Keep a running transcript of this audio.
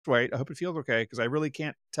right. I hope it feels okay because I really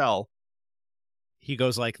can't tell. He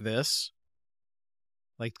goes like this,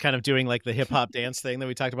 like kind of doing like the hip hop dance thing that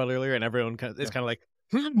we talked about earlier, and everyone it's kind of like,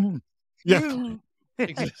 Yeah.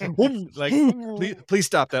 Like, please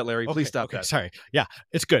stop that, Larry. Please stop that. Sorry. Yeah,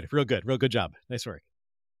 it's good. Real good job. Nice work.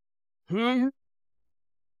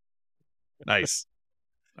 Nice.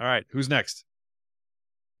 All right. Who's next?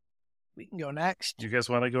 We can go next. You guys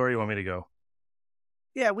want to go or you want me to go?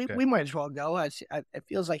 Yeah, we might as well go. It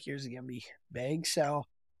feels like yours is going to be big. So,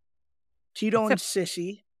 Tito and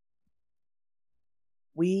Sissy,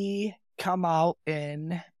 we come out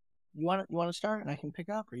in. You want to start, and I can pick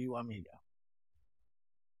up, or you want me to go?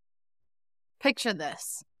 Picture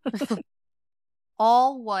this: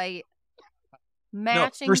 all white,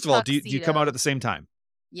 matching. No, first of all, do tuxedos. you come out at the same time?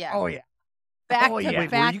 Yeah. Oh yeah. Back Oh, to yeah.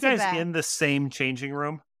 back Were you to guys back. in the same changing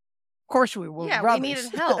room? Of course we will. Yeah, brothers. we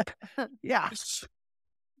needed help. Yeah.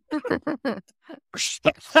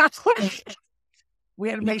 We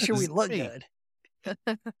had to make sure we look good.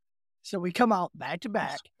 So we come out back to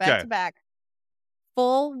back. Back to back.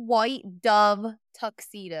 Full white dove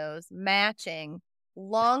tuxedos, matching,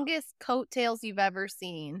 longest coattails you've ever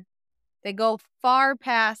seen. They go far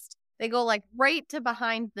past, they go like right to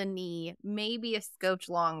behind the knee, maybe a scotch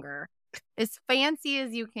longer. As fancy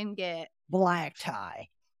as you can get. Black tie,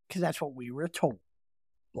 because that's what we were told.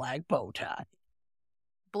 Black bow tie.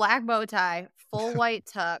 Black bow tie, full white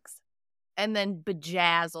tux, and then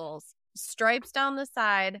bejazzles. Stripes down the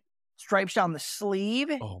side. Stripes down the sleeve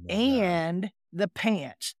and the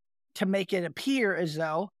pants to make it appear as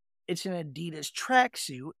though it's an Adidas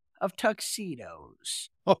tracksuit of tuxedos.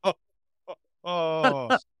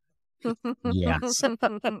 Oh. Yes.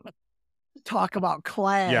 Talk about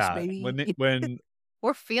class, baby. When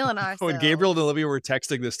we're feeling ourselves. When Gabriel and Olivia were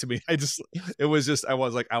texting this to me, I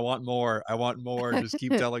was like, I want more. Just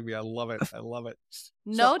keep telling me. I love it.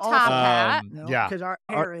 No top hat. Yeah. Because our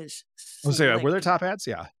hair is. Were there top hats?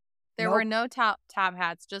 Yeah. There were no top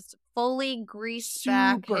hats, just fully greased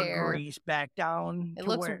back hair. Super greased back down. It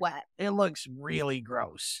looks wet. It looks really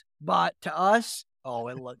gross. But to us,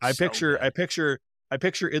 it looks I so good. I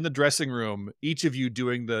picture in the dressing room, each of you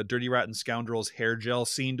doing the Dirty Rotten Scoundrels hair gel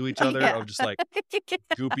scene to each other of just like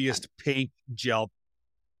goopiest pink gel.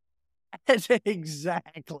 That's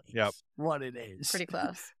exactly what it is. Pretty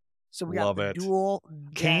close. So we got the dual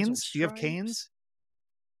canes. Do you have canes?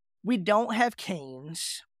 We don't have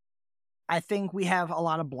canes. I think we have a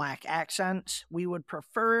lot of black accents. We would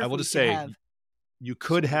prefer. I will just say, you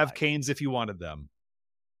could have canes if you wanted them.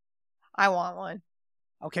 I want one.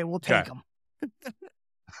 Okay, we'll take them.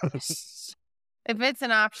 If it's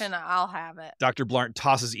an option, I'll have it. Dr. Blarnt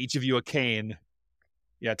tosses each of you a cane.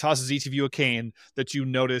 Yeah, tosses each of you a cane that you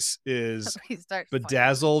notice is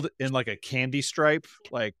bedazzled in like a candy stripe,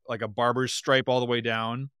 like a barber's stripe all the way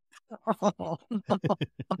down.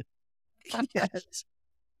 Yes.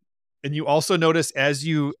 And you also notice as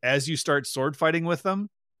you start sword fighting with them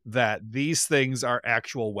that these things are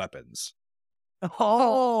actual weapons.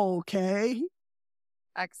 Oh, okay.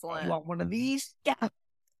 Excellent. You want one of these? Yeah.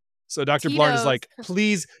 So Dr. Blarnt is like,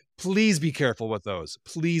 please be careful with those.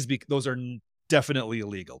 Those are definitely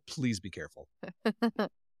illegal. Please be careful.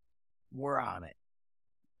 We're on it.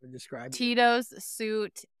 Tito's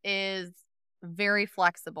suit is very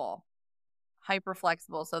flexible, hyper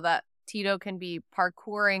flexible, so that Tito can be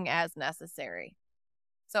parkouring as necessary.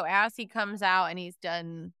 So as he comes out and he's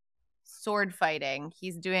done sword fighting,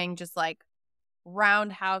 he's doing just like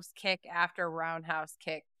roundhouse kick after roundhouse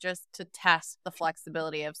kick just to test the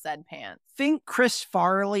flexibility of said pants. Think Chris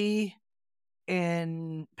Farley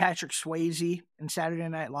and Patrick Swayze in Saturday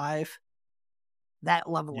Night Live. That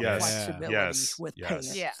level of flexibility with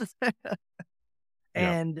pants. Yeah.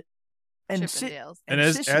 And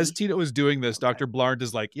as Tito was doing this, Dr. Blarnt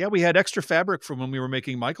is like, yeah, we had extra fabric from when we were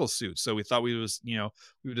making Michael's suit, so we thought we would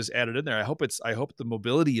just add it in there. I hope the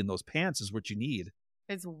mobility in those pants is what you need.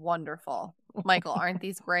 It's wonderful. Michael, aren't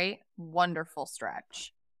these great? Wonderful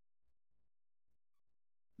stretch.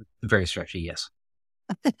 Very stretchy, yes.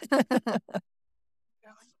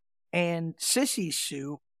 And Sissy's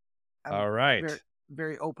suit, all right, very,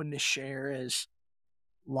 very open to share,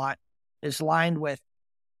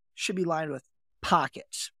 should be lined with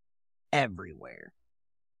pockets everywhere.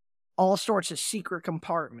 All sorts of secret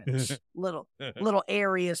compartments, little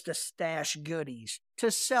areas to stash goodies,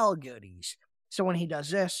 to sell goodies. So when he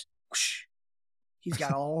does this, whoosh, he's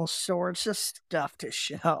got all sorts of stuff to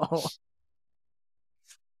show.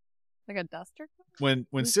 Like a duster? When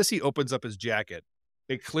Sissy opens up his jacket,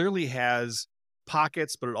 it clearly has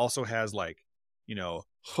pockets, but it also has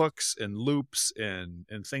hooks and loops and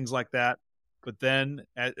things like that. But then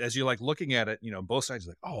as you're like looking at it, both sides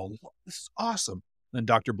are like, oh, this is awesome. And then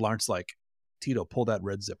Dr. Blart's like, Tito, pull that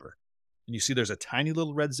red zipper. And you see there's a tiny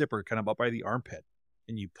little red zipper kind of up by the armpit.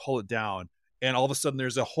 And you pull it down. And all of a sudden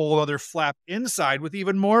there's a whole other flap inside with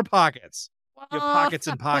even more pockets. You have pockets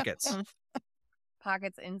and pockets.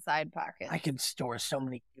 Pockets inside pockets. I can store so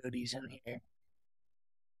many goodies in here.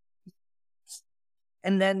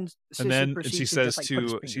 And then she says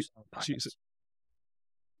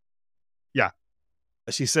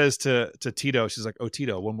she says to Tito, she's like, oh,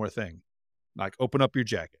 Tito, one more thing. Like, open up your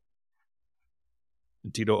jacket.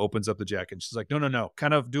 And Tito opens up the jacket. And she's like, no.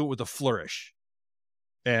 Kind of do it with a flourish.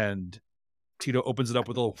 And Tito opens it up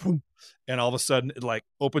with a little whoop, and all of a sudden it like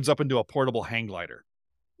opens up into a portable hang glider.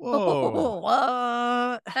 Whoa.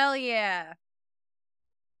 What? Hell yeah.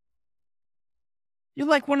 You're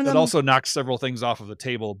like one of them. It also knocks several things off of the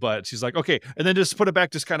table, but she's like, okay, and then just put it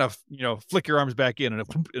back, just kind of, flick your arms back in, and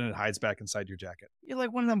it hides back inside your jacket. You're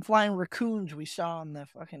like one of them flying raccoons we saw on the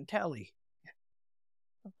fucking telly.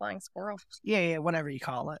 A flying squirrel. Yeah, whatever you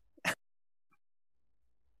call it.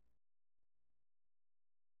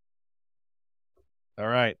 All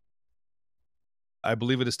right. I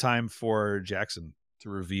believe it is time for Jackson to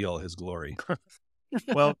reveal his glory.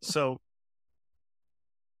 Well, so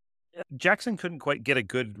Jackson couldn't quite get a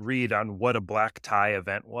good read on what a black tie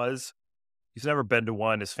event was. He's never been to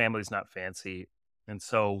one. His family's not fancy. And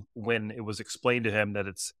so when it was explained to him that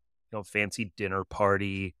it's, fancy dinner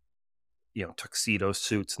party, tuxedo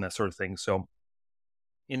suits and that sort of thing. So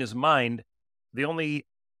in his mind, the only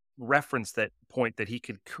reference point that he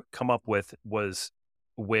could come up with was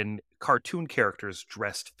when cartoon characters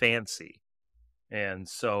dressed fancy. And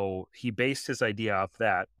so he based his idea off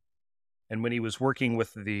that. And when he was working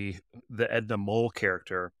with the Edna Mole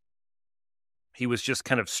character, he was just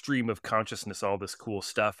kind of stream of consciousness, all this cool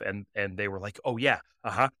stuff. And they were like, oh, yeah,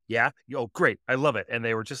 yeah, oh, great, I love it. And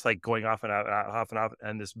they were just like going off and off,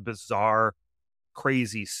 and this bizarre,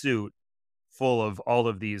 crazy suit full of all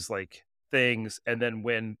of these like things. And then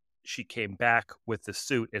when she came back with the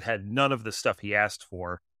suit, it had none of the stuff he asked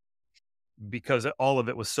for because all of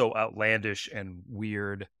it was so outlandish and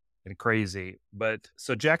weird and crazy. But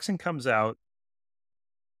so Jackson comes out.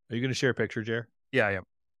 Are you going to share a picture, Jer? Yeah, I am.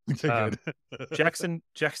 Okay, good. Jackson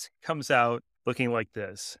comes out looking like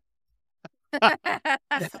this.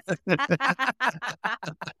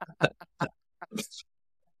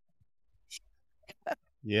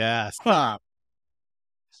 Yes.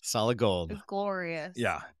 Solid gold. It's glorious.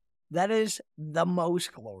 Yeah. That is the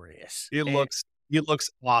most glorious. It looks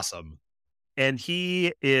awesome. And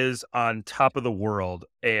he is on top of the world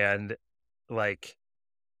and like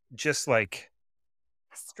just like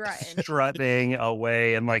strutting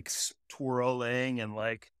away and like twirling and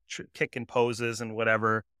like kicking poses and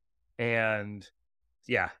whatever. And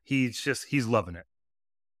yeah, he's loving it.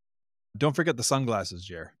 Don't forget the sunglasses,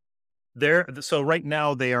 Jer. So right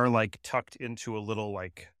now they are like tucked into a little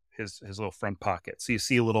like his little front pocket. So you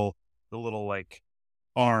see the little like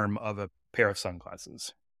arm of a pair of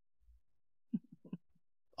sunglasses.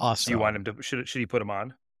 Awesome. Do you want him to? Should he put them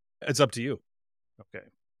on? It's up to you. Okay.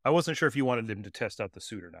 I wasn't sure if you wanted him to test out the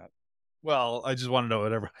suit or not. Well, I just want to know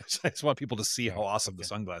whatever. I just want people to see how awesome the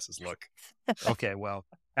sunglasses look. Okay. Well,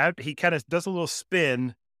 he kind of does a little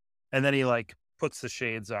spin, and then he like puts the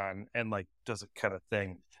shades on and like does a kind of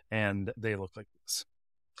thing, and they look like this.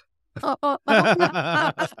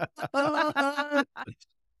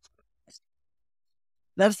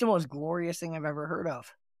 That's the most glorious thing I've ever heard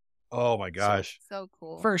of. Oh my gosh. So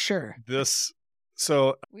cool. For sure. We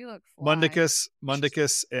look fly.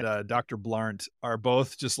 Mundicus and Dr. Blarnt are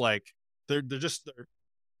both just like they're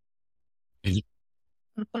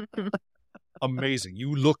amazing.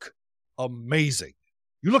 You look amazing.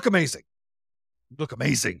 You look amazing. You look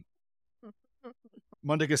amazing.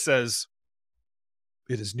 Mundicus says,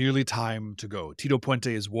 "It is nearly time to go. Tito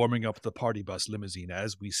Puente is warming up the party bus limousine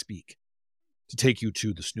as we speak to take you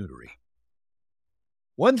to the Snootery.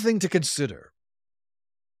 One thing to consider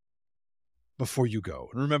before you go,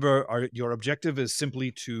 and remember, your objective is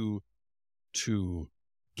simply to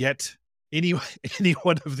get any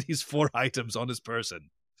one of these 4 items on his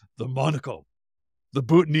person: the monocle, the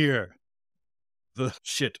boutonniere, the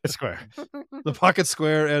square, the pocket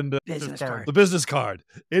square, and the business card.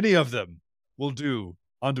 Any of them will do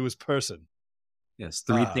onto his person." Yes,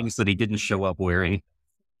 3 things that he didn't show up wearing.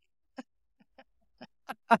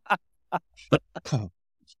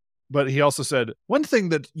 But he also said, one thing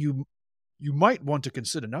that you might want to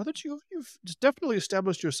consider, now that you've definitely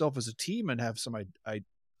established yourself as a team and have some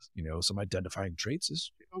identifying traits,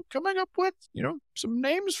 is coming up with some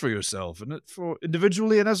names for yourself, and for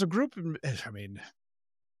individually and as a group. I mean,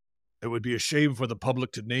 it would be a shame for the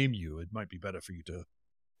public to name you. It might be better for you to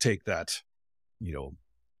take that,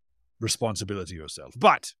 responsibility yourself.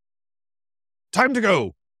 But time to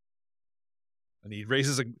go. And he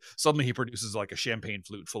suddenly he produces like a champagne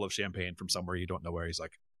flute full of champagne from somewhere you don't know where. He's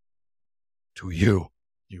like, to you,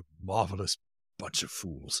 you marvelous bunch of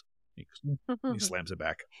fools. He slams it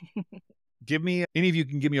back. Any of you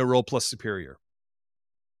can give me a roll plus superior.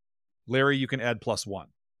 Larry, you can add +1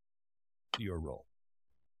 to your roll.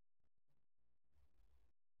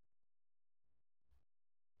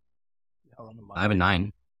 I have a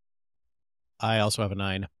 9. I also have a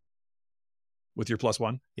 9. With your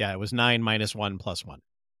 +1? Yeah, it was 9 minus 1 plus 1.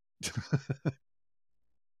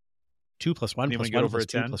 2 plus 1 Anyone plus get 1 over plus a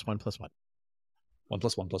 2 10? plus 1 plus 1. 1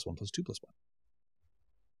 plus 1 plus 1 plus 2 plus 1.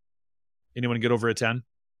 Anyone get over a 10?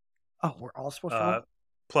 Oh, we're all supposed to.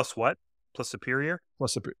 Plus what? Plus superior?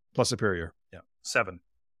 Plus superior. Yeah. 7.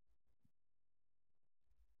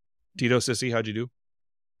 Tito, Sissy, how'd you do?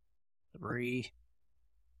 3,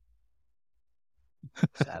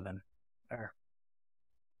 7, or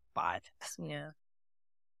 5. Yeah.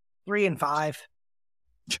 3 and 5.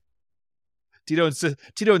 Tito and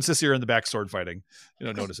Sissy are in the back sword fighting. You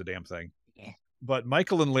don't notice a damn thing. Yeah. But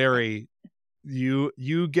Michael and Larry, you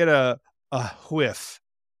get a whiff.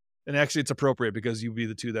 And actually, it's appropriate because you'd be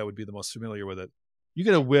the two that would be the most familiar with it. You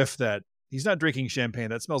get a whiff that he's not drinking champagne.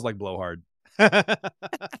 That smells like blowhard.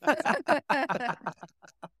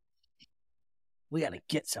 We got to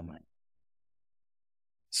get someone.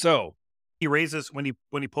 So he raises when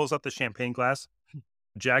he pulls up the champagne glass.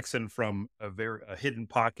 Jackson, from a hidden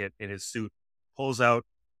pocket in his suit, pulls out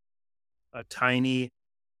a tiny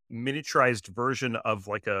miniaturized version of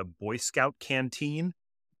like a Boy Scout canteen,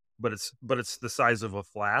 but it's the size of a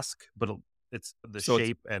flask, but it's the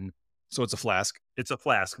shape and so it's a flask. It's a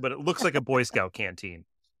flask, but it looks like a Boy Scout canteen.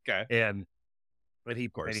 Okay, and he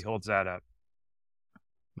holds that up.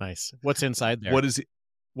 Nice. What's inside there? What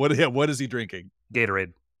is he drinking?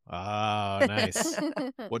 Gatorade. Oh, nice.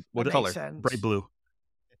 What color? Bright blue.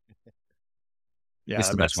 Yeah,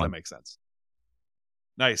 that makes sense.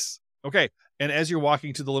 Nice. Okay. And as you're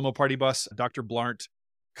walking to the limo party bus, Dr. Blarnt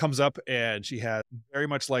comes up and she has very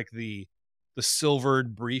much like the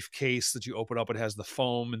silvered briefcase that you open up. It has the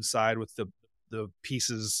foam inside with the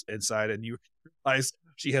pieces inside. And you realize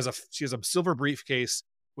she has a silver briefcase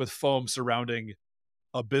with foam surrounding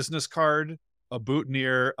a business card, a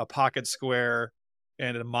boutonniere, a pocket square,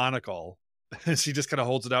 and a monocle. And she just kind of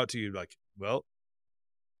holds it out to you like, well,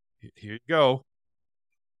 here you go.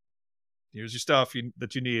 Here's your stuff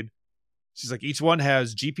that you need. She's like, each one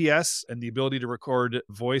has GPS and the ability to record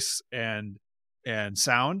voice and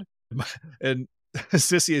sound. And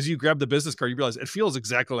Sissy, as you grab the business card, you realize it feels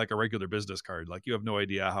exactly like a regular business card. Like you have no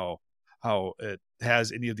idea how it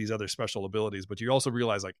has any of these other special abilities, but you also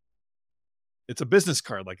realize like it's a business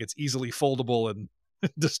card. Like it's easily foldable and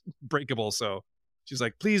just breakable. So she's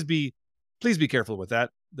like, please be careful with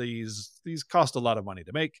that. These cost a lot of money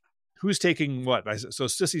to make. Who's taking what? So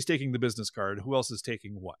Sissy's taking the business card. Who else is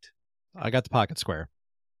taking what? I got the pocket square.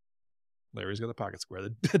 Larry's got the pocket square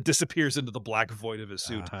that disappears into the black void of his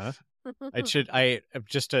suit. I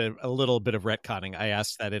just a little bit of retconning. I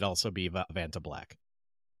asked that it also be Vanta Black.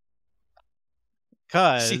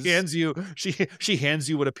 Because she hands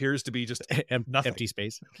you what appears to be just nothing. Empty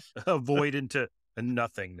space. A void into a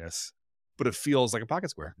nothingness. But it feels like a pocket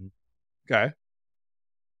square. Okay.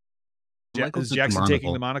 Is Jackson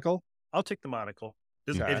taking the monocle? I'll take the monocle.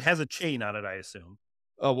 It has a chain on it, I assume.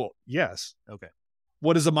 Oh, well, yes. Okay.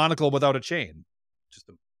 What is a monocle without a chain?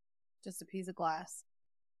 Just a piece of glass.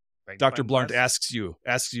 Dr. Blarnt asks you,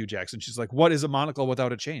 Jackson. She's like, what is a monocle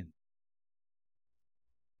without a chain?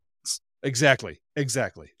 Exactly,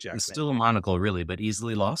 Jackson. It's still a monocle, really, but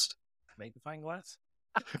easily lost. Magnifying glass?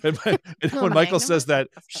 And when Michael says that,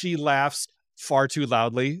 she laughs far too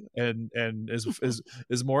loudly and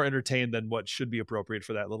is more entertained than what should be appropriate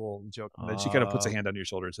for that little joke. And then she kind of puts a hand on your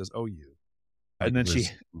shoulder and says, "Oh, you." And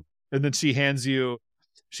then she hands you.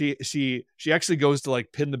 She actually goes to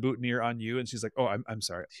like pin the boutonniere on you, and she's like, "Oh, I'm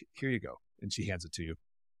sorry. Here you go." And she hands it to you.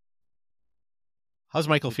 How's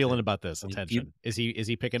Michael feeling about this attention? Is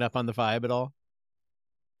he picking up on the vibe at all?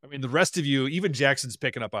 I mean, the rest of you, even Jackson's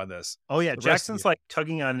picking up on this. Oh yeah, Jackson's like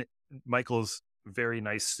tugging on Michael's very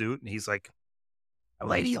nice suit, and he's like, "A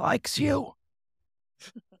lady likes you."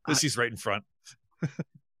 She's right in front.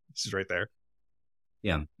 She's right there.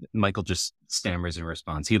 Yeah, Michael just stammers in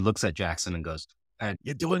response. He looks at Jackson and goes,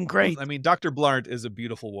 "You're doing great." I mean, Dr. Blarnt is a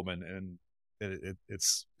beautiful woman, and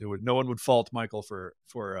no one would fault Michael for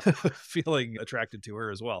feeling attracted to her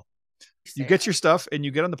as well. You get your stuff and you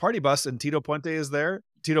get on the party bus, and Tito Puente is there.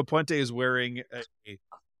 Tito Puente is wearing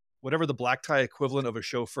whatever the black tie equivalent of a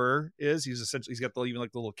chauffeur is. He's got even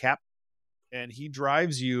like the little cap, and he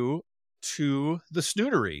drives you to the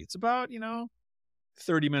Snootery. It's about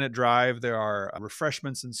 30-minute drive. There are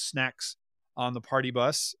refreshments and snacks on the party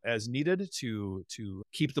bus as needed to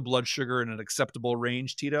keep the blood sugar in an acceptable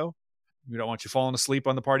range, Tito. We don't want you falling asleep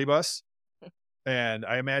on the party bus. And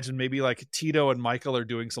I imagine maybe like Tito and Michael are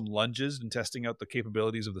doing some lunges and testing out the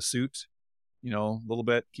capabilities of the suit, a little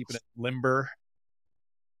bit, keeping it limber.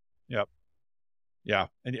 Yep. Yeah.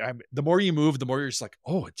 And the more you move, the more you're just like,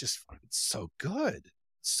 oh, it's so good.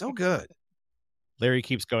 So good. Larry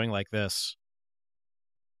keeps going like this.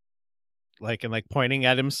 And pointing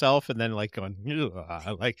at himself and then going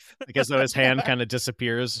like as though his hand kind of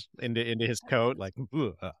disappears into his coat.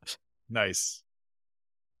 Nice.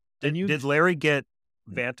 Did Larry get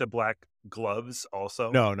Vanta black gloves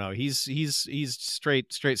also? No. He's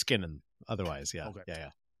straight skinning otherwise. Yeah. Okay. Yeah.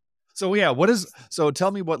 So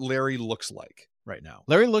tell me what Larry looks like right now.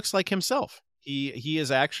 Larry looks like himself. He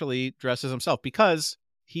is actually dressed as himself because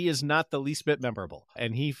he is not the least bit memorable,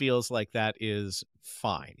 and he feels like that is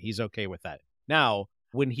fine. He's okay with that. Now,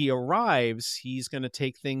 when he arrives, he's going to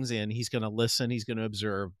take things in. He's going to listen. He's going to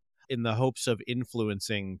observe in the hopes of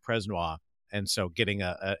influencing Presnois. And so getting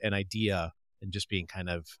an idea and just being kind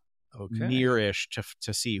of near-ish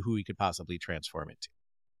to see who he could possibly transform into.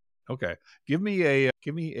 Okay. Give me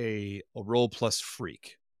a roll plus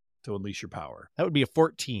freak to unleash your power. That would be a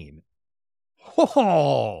 14.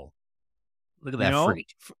 Oh, look at that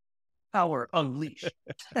freak. Power unleashed.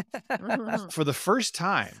 For the first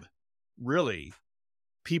time, really,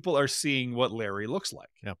 people are seeing what Larry looks like.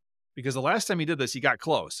 Yeah. Because the last time he did this, he got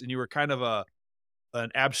close, and you were kind of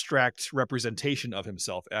an abstract representation of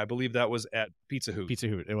himself. I believe that was at Pizza Hoot.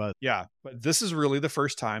 It was. Yeah. But this is really the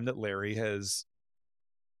first time that Larry has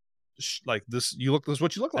this. This is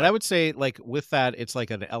what you look like. And I would say with that, it's like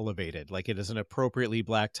an elevated, it is an appropriately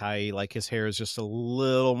black tie. His hair is just a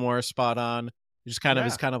little more spot on. It just kind of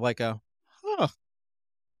is kind of like a, huh.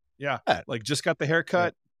 Yeah. Just got the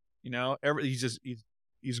haircut,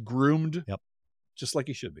 he's groomed. Yep. Just like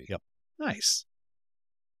he should be. Yep. Nice.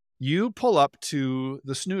 You pull up to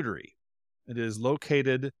the Snootery. It is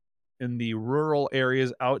located in the rural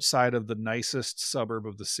areas outside of the nicest suburb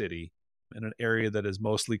of the city, in an area that is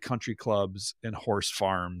mostly country clubs and horse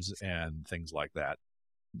farms and things like that.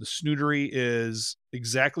 The Snootery is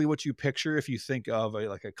exactly what you picture if you think of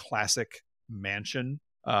a classic mansion.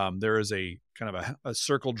 There is a kind of a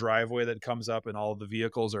circle driveway that comes up, and all of the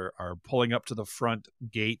vehicles are pulling up to the front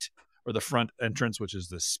gate or the front entrance, which is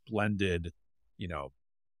this splendid,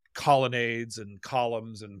 colonnades and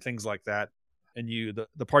columns and things like that. And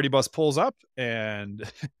the party bus pulls up, and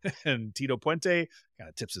Tito Puente kind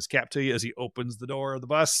of tips his cap to you as he opens the door of the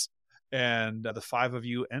bus, and the five of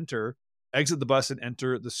you exit the bus and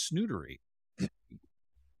enter the Snootery. Let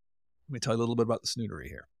me tell you a little bit about the Snootery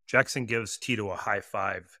here. Jackson gives Tito a high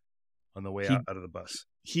five on the way out of the bus.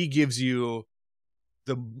 He gives you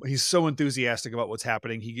he's so enthusiastic about what's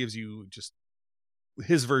happening. He gives you just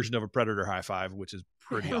his version of a predator high five, which is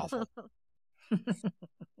pretty awful.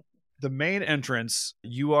 The main entrance,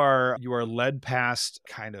 you are led past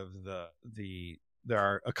kind of there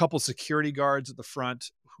are a couple security guards at the front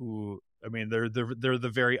who, they're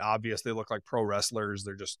the very obvious. They look like pro wrestlers.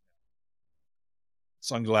 They're just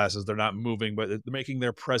sunglasses. They're not moving, but they're making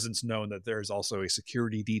their presence known that there's also a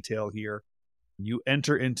security detail here. You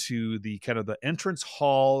enter into the kind of the entrance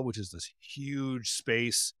hall, which is this huge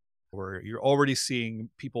space where you're already seeing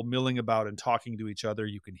people milling about and talking to each other.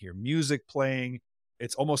 You can hear music playing.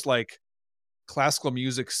 It's almost like classical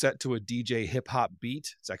music set to a DJ hip hop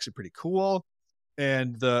beat. It's actually pretty cool.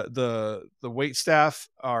 And the wait staff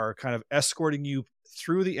are kind of escorting you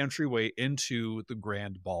through the entryway into the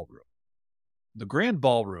grand ballroom. The grand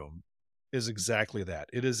ballroom is exactly that.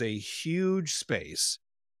 It is a huge space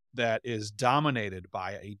that is dominated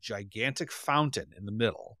by a gigantic fountain in the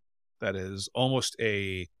middle that is almost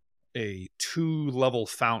a 2-level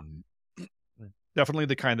fountain. Definitely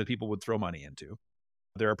the kind that people would throw money into.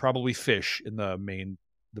 There are probably fish in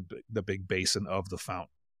the big basin of the fountain.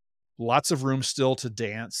 Lots of room still to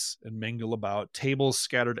dance and mingle about. Tables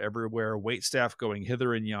scattered everywhere. Waitstaff going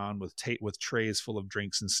hither and yon with trays full of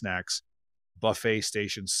drinks and snacks. Buffet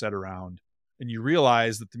stations set around. And you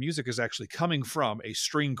realize that the music is actually coming from a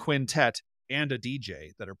string quintet and a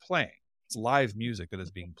DJ that are playing. It's live music that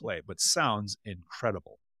is being played, but sounds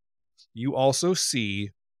incredible. You also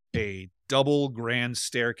see a double grand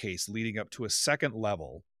staircase leading up to a second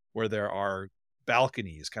level where there are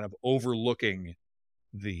balconies kind of overlooking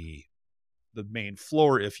the main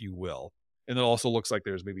floor, if you will. And it also looks like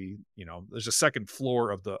there's maybe, there's a second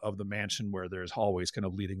floor of the mansion where there's hallways kind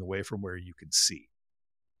of leading away from where you can see.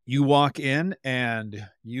 You walk in and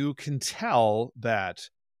you can tell that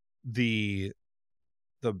the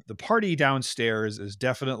party downstairs is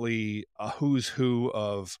definitely a who's who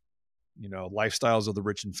of, lifestyles of the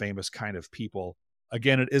rich and famous kind of people.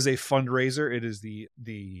 Again, it is a fundraiser. It is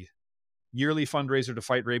the yearly fundraiser to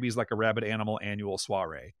fight rabies, like a Rabid Animal Annual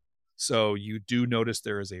Soiree. So you do notice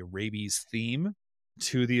there is a rabies theme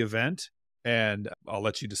to the event, and I'll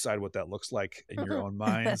let you decide what that looks like in your own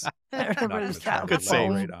minds. Everybody's got Good save.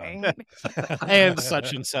 right on. And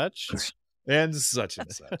such and such. And such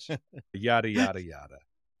and such. Yada, yada, yada.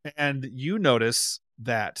 And you notice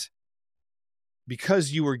that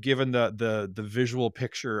because you were given the visual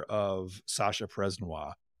picture of Sasha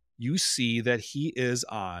Presnois, you see that he is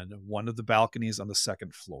on one of the balconies on the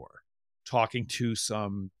second floor, talking to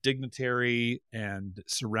some dignitary and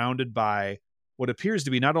surrounded by what appears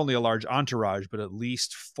to be not only a large entourage, but at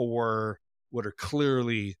least 4 what are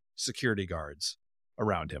clearly security guards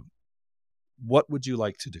around him. What would you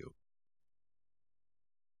like to do?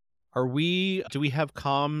 Do we have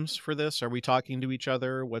comms for this? Are we talking to each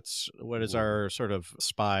other? What is our sort of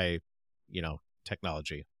spy,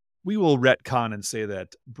 technology? We will retcon and say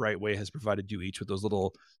that Brightway has provided you each with those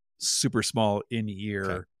little super small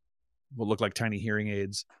in-ear, what look like tiny hearing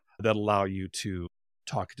aids that allow you to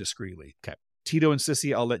talk discreetly. Okay. Tito and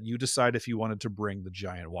Sissy, I'll let you decide if you wanted to bring the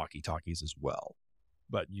giant walkie-talkies as well.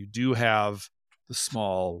 But you do have the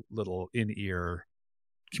small little in-ear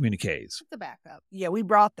communiques. The backup. Yeah, we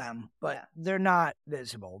brought them, but they're not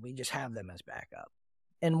visible. We just have them as backup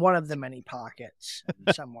in one of the many pockets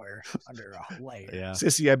somewhere under a layer. Yeah.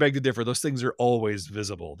 Sissy, I beg to differ. Those things are always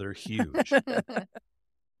visible. They're huge. Not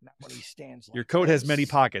when he stands like Your coat has this. many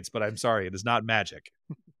pockets, but I'm sorry, it is not magic.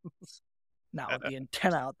 Not with the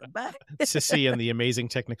antenna out the back. Sissy and the amazing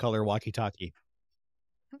Technicolor walkie-talkie.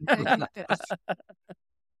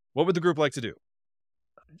 What would the group like to do?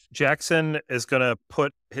 Jackson is going to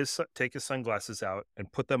take his sunglasses out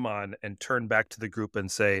and put them on and turn back to the group and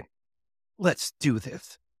say, "Let's do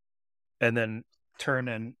this." And then turn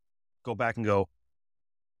and go back and go,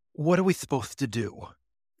 "What are we supposed to do?"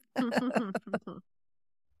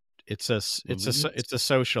 It's a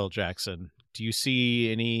social, Jackson. Do you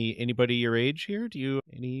see anybody your age here? Do you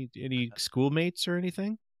any schoolmates or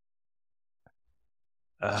anything?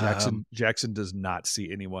 Jackson does not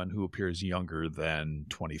see anyone who appears younger than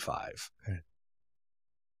 25.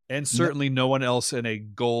 And certainly no one else in a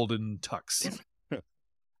golden tux.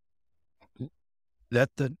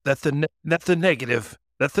 That's the negative.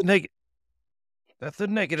 That's the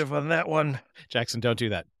negative on that one. Jackson, don't do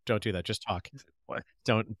that. Don't do that. Just talk. What?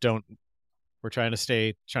 Don't. We're trying to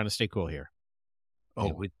stay cool here.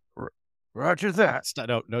 Oh, Roger that.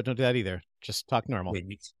 No, don't do that either. Just talk normal.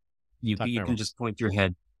 You can just point your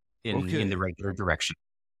head in the regular direction.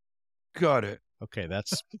 Got it. Okay,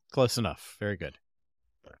 that's close enough. Very good.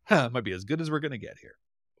 Might be as good as we're going to get here.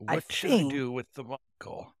 What should I do with the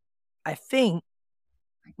Michael? I think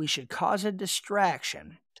we should cause a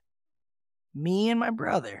distraction. Me and my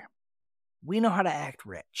brother, we know how to act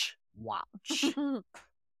rich. Watch.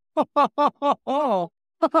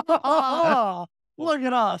 Look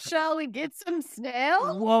at us. Shall we get some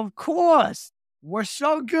snail? Well, of course. We're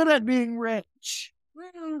so good at being rich.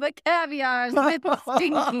 The caviar's a bit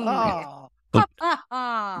stinky.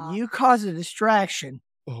 You cause a distraction.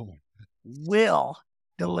 Oh, We'll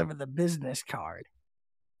deliver the business card.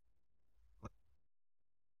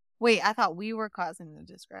 Wait, I thought we were causing the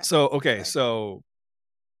distraction. So, okay, so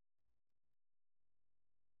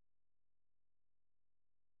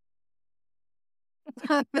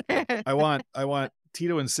I want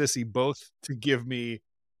Tito and Sissy both to give me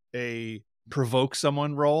a provoke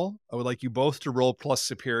someone roll. I would like you both to roll plus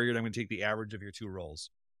superior, and I'm going to take the average of your 2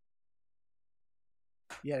 rolls.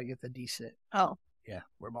 You gotta get the D6. Oh. Yeah,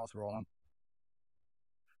 we're both rolling.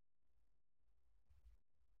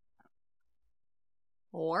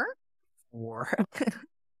 4? 4.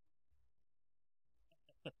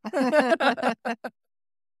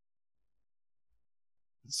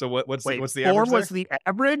 So what's the 4 average? was the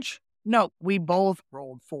average? No, we both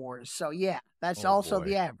rolled 4s. So yeah, that's also boy.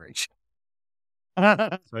 the average.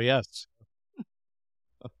 So yes.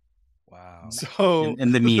 Wow. So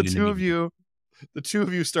And the meat. the two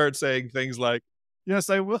of you start saying things like, "Yes,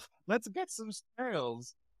 I will. Let's get some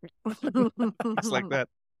snails." Things like that.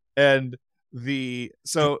 And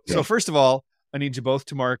so first of all, I need you both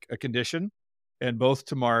to mark a condition and both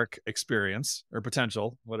to mark experience or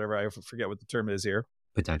potential, whatever. I forget what the term is here.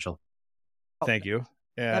 Potential. Thank you.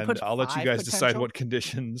 I And put I'll let you 5 guys decide potential? what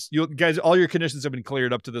conditions. You guys, all your conditions have been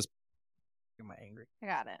cleared up to this Am I angry? I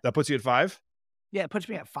got it. That puts you at 5? Yeah, it puts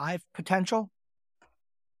me at 5 potential.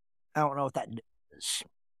 I don't know what that is.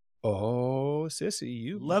 Oh, sissy,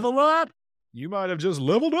 you Level up. You might have just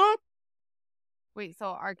leveled up. Wait, so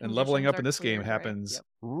our And leveling up in this game happens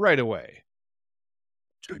right away.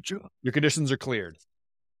 Your conditions are cleared.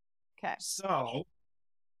 Okay. So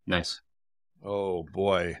Nice. Oh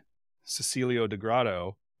boy, Cecilio de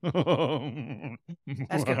Grado.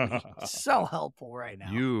 that's gonna be so helpful right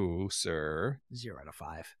now. You, sir. 0 out of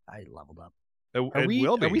 5. I leveled up. Are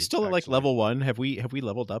we still at like level 1? Have we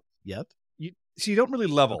leveled up yet? You don't really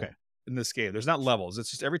level in this game. There's not levels. It's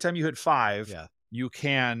just every time you hit 5, you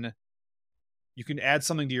can add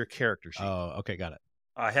something to your character sheet. Oh, okay, got it.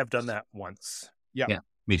 I have done that once. Yeah,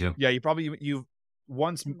 me too. Yeah, you've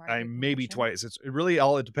once, maybe twice. It really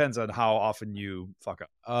it depends on how often you fuck up.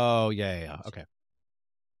 Oh, yeah. Okay.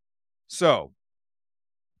 So,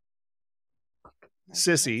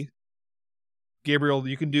 Sissy, Gabriel,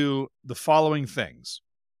 you can do the following things.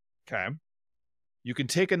 Okay. You can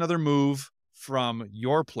take another move from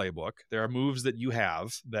your playbook. There are moves that you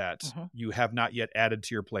have that you have not yet added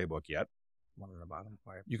to your playbook yet. One at the bottom.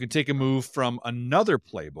 You can take a move from another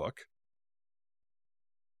playbook.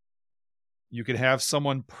 You can have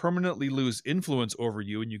someone permanently lose influence over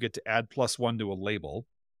you, and you get to add +1 to a label.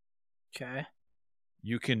 Okay.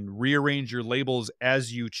 You can rearrange your labels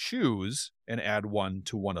as you choose and add 1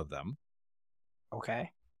 to one of them.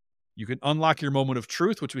 Okay. You can unlock your moment of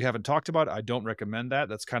truth, which we haven't talked about. I don't recommend that.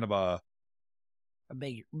 That's kind of a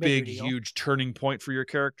big huge turning point for your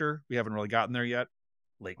character. We haven't really gotten there yet.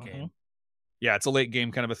 Late game. Yeah, it's a late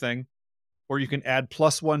game kind of a thing. Or you can add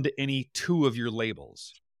 +1 to any 2 of your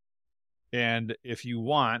labels. And if you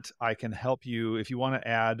want, I can help you. If you want to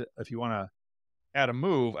add a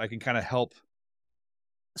move, I can kind of help.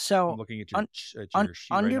 So I'm looking at your sheet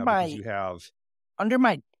under right now because you have under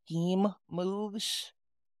my team moves.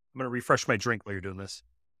 I'm going to refresh my drink while you're doing this.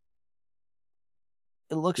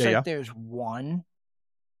 It looks like there's 1.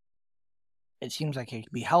 It seems like it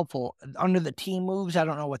could be helpful. Under the team moves, I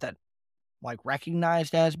don't know what that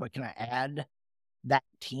recognized as, but can I add that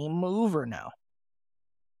team move or no?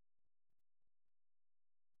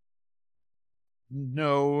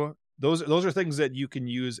 No. Those are things that you can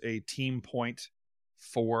use a team point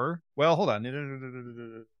for. Well, hold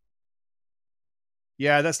on.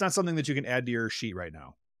 Yeah, that's not something that you can add to your sheet right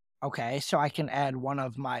now. Okay, so I can add one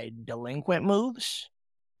of my delinquent moves?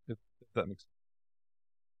 If that makes sense.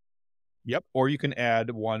 Yep, or you can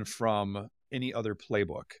add one from any other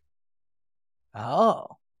playbook.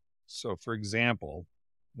 Oh. So, for example,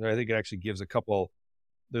 I think it actually gives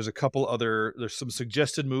there's some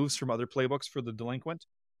suggested moves from other playbooks for the delinquent.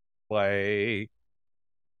 Like,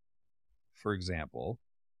 for example,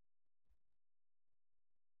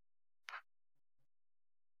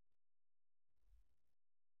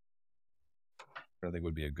 I think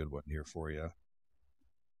would be a good one here for you.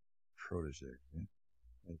 Protege.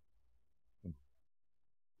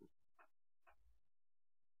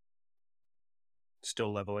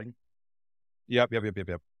 Still leveling. Yep.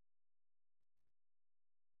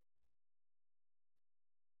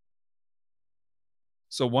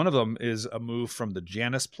 So one of them is a move from the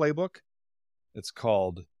Janus playbook. It's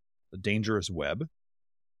called the Dangerous Web.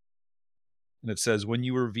 And it says, when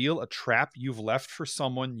you reveal a trap you've left for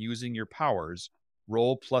someone using your powers,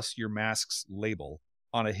 roll plus your mask's label.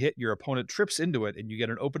 On a hit, your opponent trips into it and you get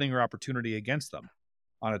an opening or opportunity against them.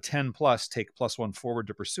 On a 10+, take +1 forward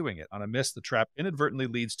to pursuing it. On a miss, the trap inadvertently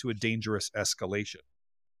leads to a dangerous escalation.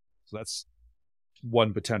 So that's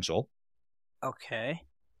one potential. Okay.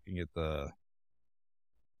 You can get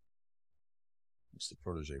what's the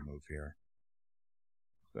protege move here?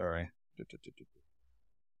 Sorry.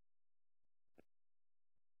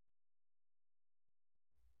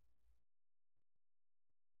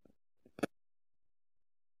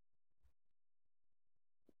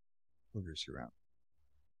 Move your surround.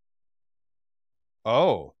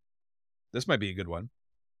 Oh, this might be a good one.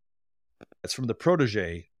 It's from the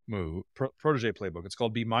protege protege playbook. It's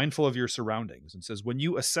called Be Mindful of Your Surroundings. It says, when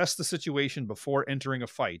you assess the situation before entering a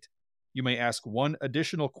fight, you may ask one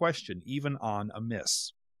additional question, even on a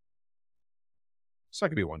miss. So that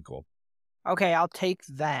could be one cool. Okay, I'll take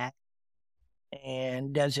that.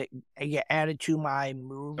 And does it get added to my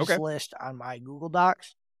moves list on my Google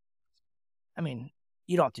Docs? I mean,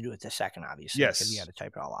 you don't have to do it this second, obviously. Yes. Because you got to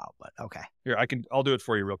type it all out, but okay. Here, I'll do it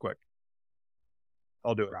for you real quick.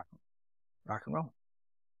 I'll do it. Rock and roll.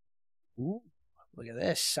 Ooh, look at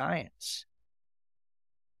this. Science.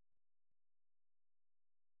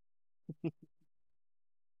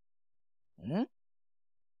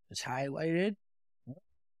 It's highlighted.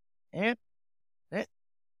 And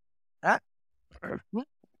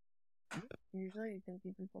Usually you can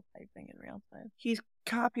see people typing in real time. He's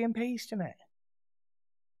copy and pasting it.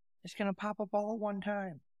 It's going to pop up all at one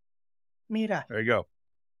time. Mira. There you go.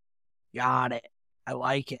 Got it. I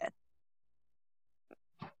like it.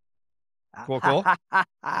 Cool.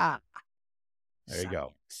 There you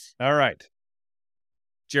go. All right.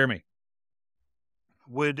 Jeremy.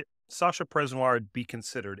 Would Sasha Presnoir be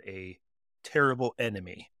considered a terrible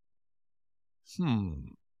enemy?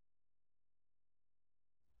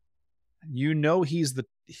 You know he's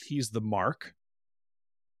the mark.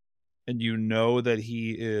 And you know that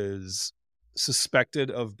he is suspected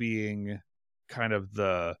of being kind of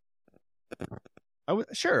the...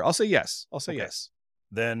 Sure, I'll say yes. Yes.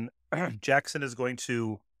 Then Jackson is going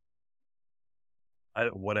to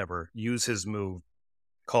use his move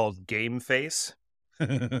called Game Face.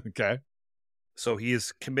 Okay. So he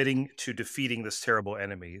is committing to defeating this terrible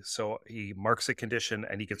enemy. So he marks a condition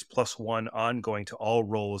and he gets +1 ongoing to all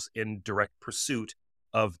rolls in direct pursuit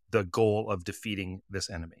of the goal of defeating this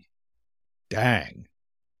enemy. Dang.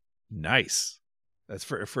 Nice. That's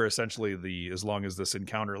for essentially as long as this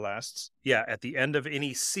encounter lasts. Yeah, at the end of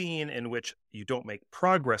any scene in which you don't make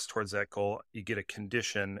progress towards that goal, you get a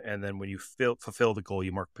condition, and then when you fulfill the goal,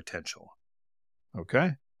 you mark potential.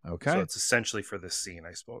 Okay. So it's essentially for this scene,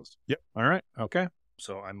 I suppose. Yep. All right. Okay.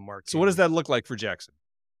 So I'm marking. So what does that look like for Jackson?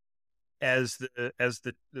 As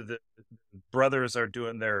the brothers are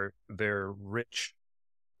doing their rich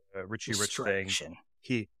thing,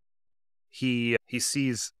 he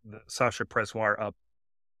sees Sasha Presnoir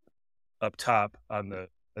up top at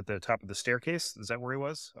the top of the staircase. Is that where he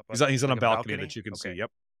was? He's on a balcony that you can see. Yep.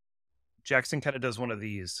 Jackson kind of does one of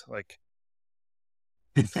these, like.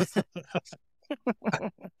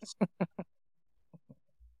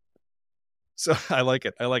 So I like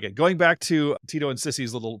it. Going back to Tito and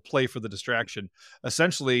Sissy's little play for the distraction,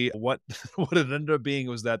 essentially what it ended up being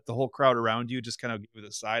was that the whole crowd around you just kind of gave it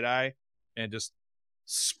a side eye and just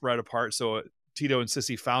spread apart. So Tito and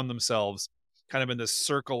Sissy found themselves kind of in this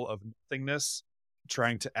circle of nothingness,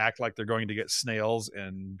 trying to act like they're going to get snails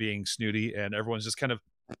and being snooty, and everyone's just kind of...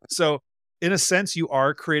 So in a sense, you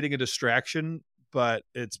are creating a distraction, but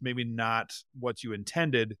it's maybe not what you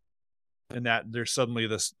intended, and that there's suddenly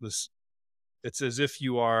this it's as if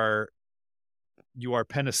you are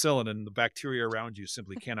penicillin and the bacteria around you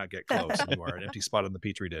simply cannot get close, and you are an empty spot on the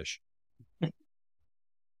petri dish.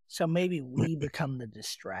 So maybe we become the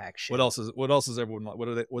distraction. What else is everyone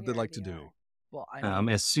like? What they like to do? Well,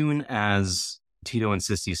 as soon as Tito and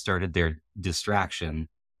Sissy started their distraction,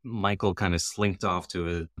 Michael kind of slinked off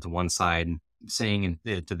to one side, saying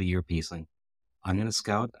to the earpiece, like, "I'm going to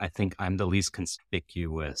scout. I think I'm the least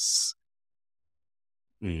conspicuous."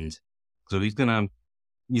 And so he's gonna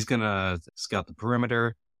scout the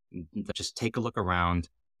perimeter, just take a look around.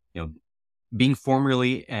 Being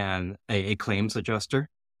formerly a claims adjuster,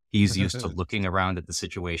 he's used to looking around at the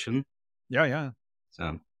situation. Yeah.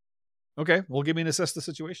 So, okay, well, give me an assess the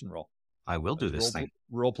situation roll. I will do this thing.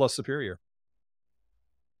 Roll plus superior.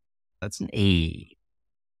 That's an A.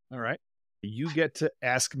 All right. You get to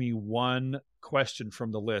ask me one question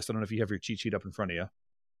from the list. I don't know if you have your cheat sheet up in front of you.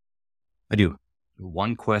 I do.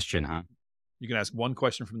 One question, huh? You can ask one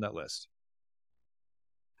question from that list.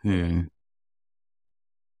 Who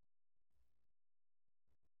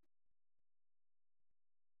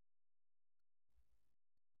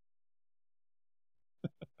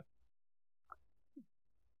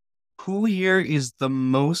here is the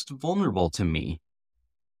most vulnerable to me?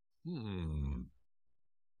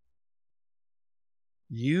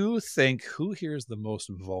 You think, who here is the most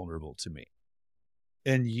vulnerable to me?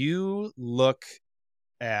 And you look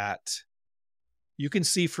at... You can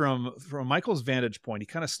see from Michael's vantage point, he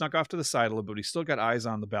kind of snuck off to the side a little bit, but he's still got eyes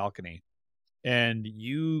on the balcony. And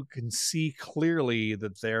you can see clearly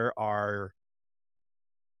that there are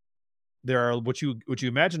what you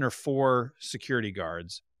imagine are 4 security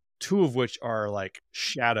guards, 2 of which are like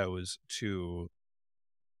shadows to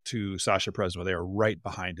Sasha Presnoir. They are right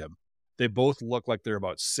behind him. They both look like they're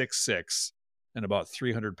about 6'6" and about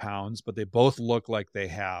 300 pounds, but they both look like they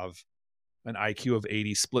have an IQ of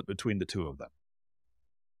 80 split between the 2 of them.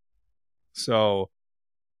 So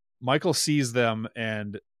Michael sees them,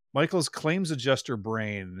 and Michael's claims adjuster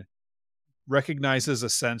brain recognizes a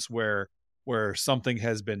sense where something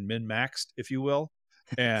has been min-maxed, if you will,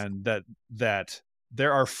 and that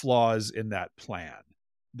there are flaws in that plan.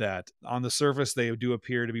 That on the surface they do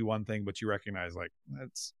appear to be one thing, but you recognize like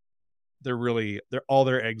they're all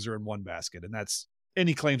their eggs are in one basket, and that's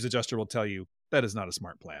any claims adjuster will tell you that is not a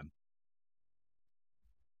smart plan.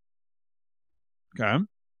 Okay.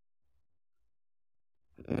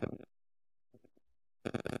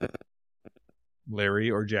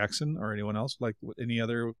 Larry or Jackson or anyone else? Like any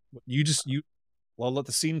other? Well, I'll let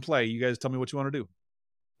the scene play. You guys tell me what you want to do.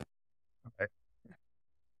 Okay.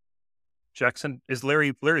 Jackson, is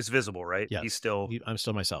Larry's visible, right? Yeah. I'm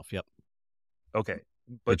still myself. Yep. Okay.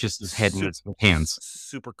 But just his head and his hands.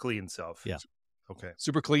 Super clean self. Yeah. Okay.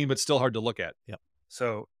 Super clean, but still hard to look at. Yep.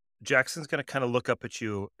 So Jackson's going to kind of look up at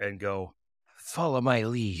you and go, follow my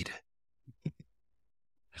lead.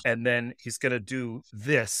 And then he's going to do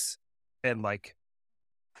this and like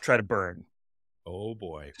try to burn. Oh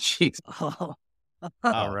boy. Jeez. All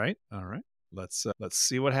right. Let's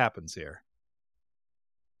see what happens here.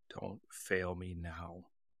 Don't fail me now.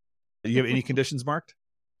 Do you have any conditions marked?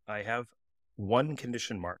 I have one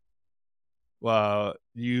condition marked. Well,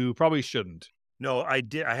 you probably shouldn't. No, I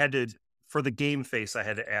did. I had to, for the game face, I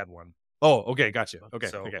had to add one. Oh, okay. Gotcha. Okay.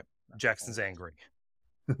 So okay. Jackson's angry.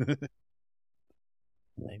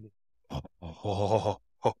 Wait. Oh.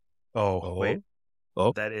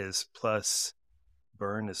 That is plus,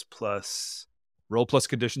 burn is plus. Roll plus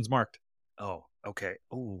conditions marked. Oh, okay.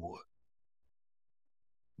 Ooh.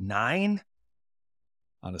 9?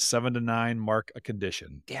 On a 7 to 9, mark a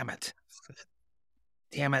condition. Damn it.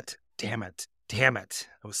 I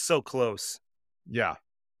was so close. Yeah.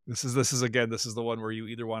 This is again, this is the one where you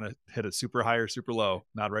either want to hit it super high or super low,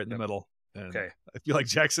 not right in the middle. And Okay. I feel like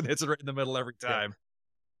Jackson hits it right in the middle every time. Yeah.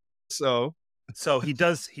 So he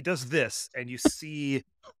does this, and you see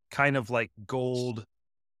kind of like gold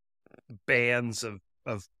bands of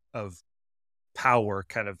power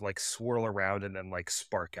kind of like swirl around and then like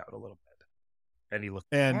spark out a little bit. And he looked.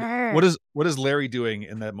 And what is Larry doing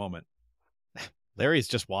in that moment? Larry's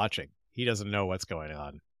just watching. He doesn't know what's going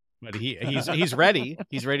on, but he's ready.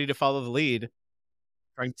 He's ready to follow the lead.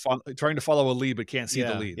 Trying to follow a lead, but can't see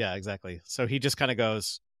the lead. Yeah, exactly. So he just kind of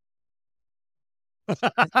goes.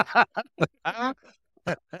 I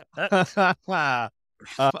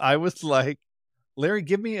was like, Larry,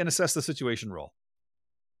 give me an assess the situation roll.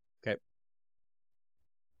 Okay.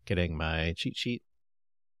 Getting my cheat sheet.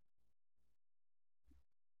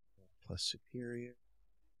 Plus superior.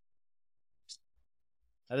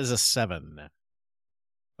 That is a 7.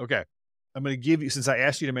 Okay. I'm going to give you, since I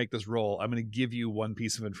asked you to make this roll, I'm going to give you one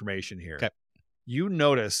piece of information here. Okay. You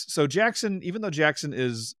notice, so Jackson, even though Jackson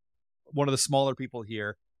is one of the smaller people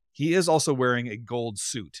here, he is also wearing a gold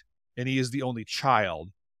suit, and he is the only child.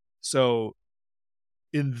 So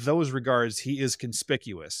in those regards, he is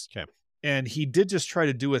conspicuous. Okay. And he did just try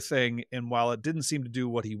to do a thing, and while it didn't seem to do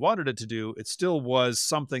what he wanted it to do, it still was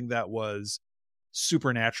something that was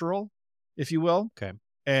supernatural, if you will. Okay.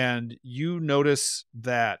 And you notice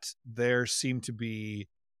that there seem to be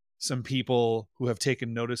some people who have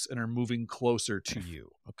taken notice and are moving closer to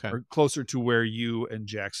you. Okay. Or closer to where you and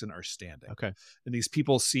Jackson are standing. Okay. And these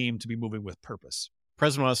people seem to be moving with purpose.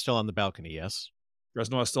 Presnois is still on the balcony, yes?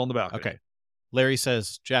 Presnois is still on the balcony. Okay. Larry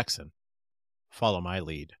says, Jackson, follow my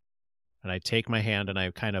lead. And I take my hand and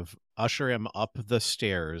I kind of usher him up the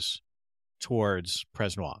stairs towards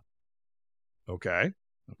Presnois. Okay.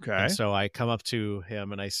 Okay. And so I come up to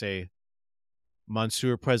him and I say,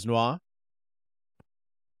 Monsieur Presnois.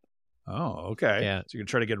 Oh, okay. Yeah. So you can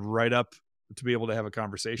try to get right up to be able to have a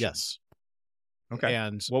conversation. Yes. Okay.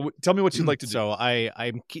 And well, tell me what you'd like to do. So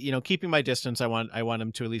I'm keeping my distance. I want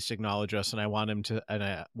him to at least acknowledge us, and I want him to.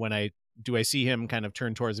 And when I see him kind of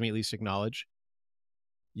turn towards me, at least acknowledge.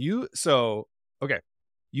 You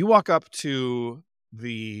walk up to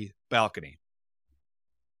the balcony,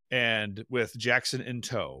 and with Jackson in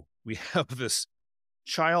tow, we have this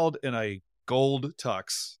child in a gold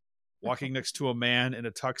tux walking next to a man in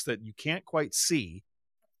a tux that you can't quite see,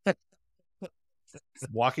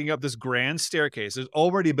 walking up this grand staircase. There's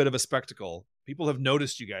already a bit of a spectacle. People have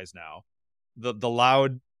noticed you guys now. The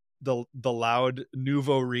loud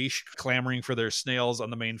nouveau riche clamoring for their snails on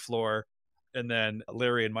the main floor. And then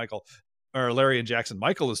Larry and Jackson.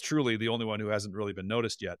 Michael is truly the only one who hasn't really been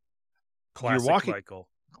noticed yet. Classic Michael.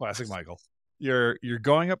 You're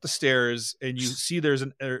going up the stairs and you see there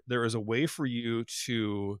is a way for you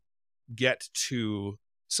to get to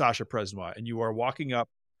Sasha Presnois, and you are walking up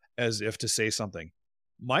as if to say something.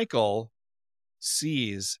 Michael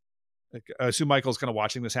sees, I assume Michael's kind of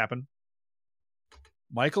watching this happen.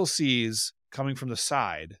 Michael sees coming from the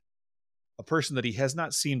side a person that he has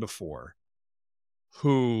not seen before,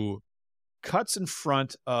 who cuts in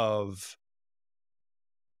front of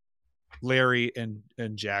Larry and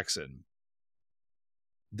Jackson.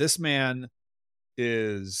 This man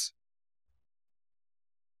is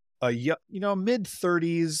a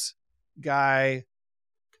mid-30s guy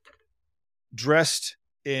dressed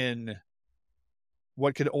in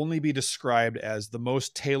what could only be described as the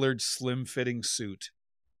most tailored, slim-fitting suit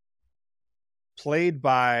played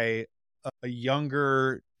by a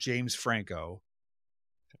younger James Franco,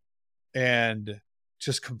 and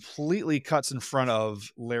just completely cuts in front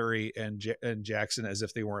of Larry and Jackson as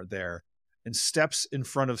if they weren't there, and steps in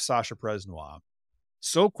front of Sasha Presnois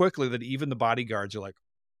so quickly that even the bodyguards are like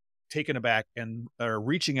taken aback and are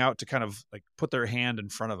reaching out to kind of like put their hand in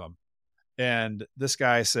front of him. And this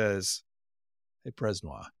guy says, "Hey,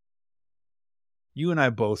 Presnois, you and I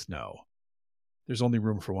both know there's only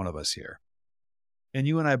room for one of us here. And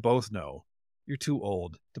you and I both know you're too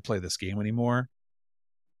old to play this game anymore.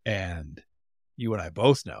 And you and I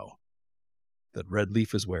both know that Red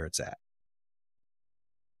Leaf is where it's at."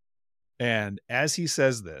 And as he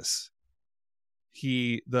says this,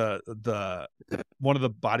 the one of the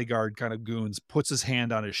bodyguard kind of goons puts his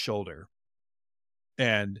hand on his shoulder,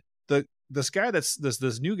 and this guy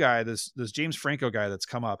this new guy, this James Franco guy that's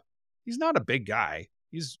come up, he's not a big guy.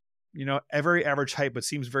 He's, a very average height, but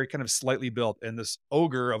seems very kind of slightly built. And this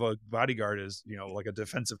ogre of a bodyguard is, like a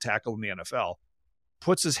defensive tackle in the NFL,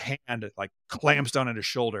 puts his hand, like clamps down on his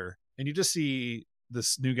shoulder. And you just see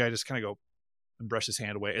this new guy just kind of go and brush his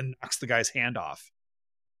hand away and knocks the guy's hand off.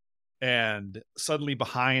 And suddenly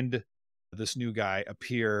behind this new guy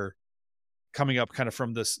appear, coming up kind of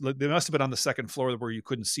from this, they must have been on the second floor where you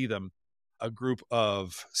couldn't see them, a group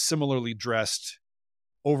of similarly dressed,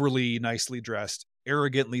 overly nicely dressed,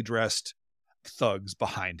 arrogantly dressed thugs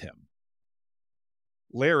behind him.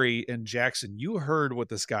 Larry and Jackson, you heard what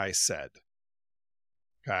this guy said.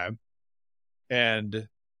 Okay. And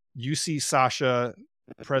you see Sasha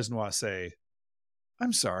Presnois say,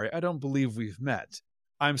 "I'm sorry, I don't believe we've met.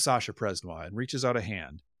 I'm Sasha Presnois," and reaches out a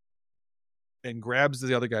hand and grabs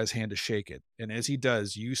the other guy's hand to shake it. And as he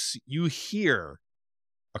does, you hear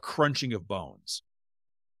a crunching of bones.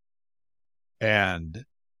 And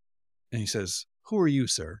he says, "Who are you,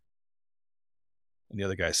 sir?" And the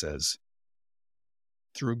other guy says,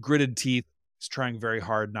 through gritted teeth, he's trying very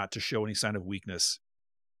hard not to show any sign of weakness,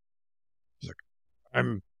 he's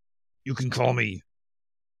like, you can call me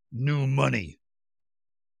New Money."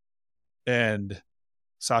 And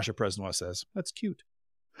Sasha Presnois says, "That's cute.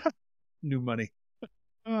 New Money.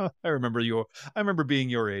 I remember being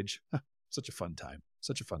your age. Such a fun time.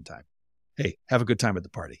 Such a fun time. Hey, have a good time at the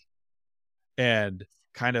party." And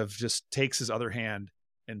kind of just takes his other hand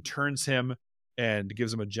and turns him and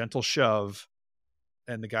gives him a gentle shove.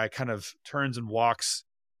 And the guy kind of turns and walks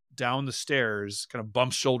down the stairs, kind of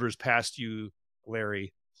bumps shoulders past you,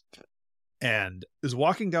 Larry, and is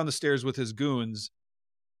walking down the stairs with his goons,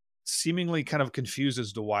 seemingly kind of confused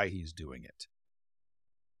as to why he's doing it.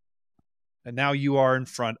 And now you are in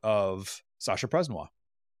front of Sasha Presnois.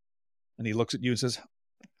 And he looks at you and says,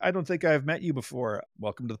 "I don't think I've met you before.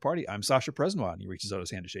 Welcome to the party. I'm Sasha Presnois." And he reaches out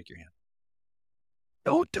his hand to shake your hand.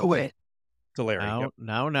 "Don't do it." To Larry.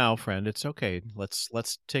 Now, friend, it's okay.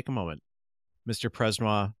 Let's take a moment. Mr.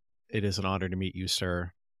 Presnois, it is an honor to meet you,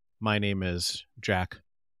 sir. My name is Jack.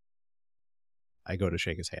 I go to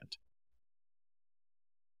shake his hand.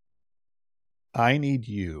 I need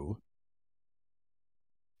you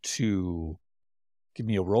to give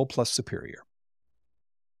me a roll plus superior.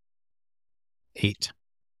 8.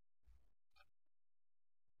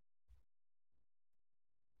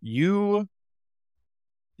 You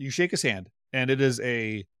shake his hand, and it is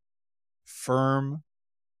a firm.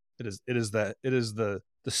 It is the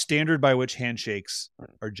standard by which handshakes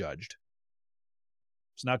are judged.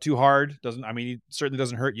 It's not too hard. He certainly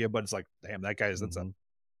doesn't hurt you, but it's like, damn, that guy is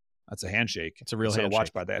that's a handshake. It's a real handshake. handshake.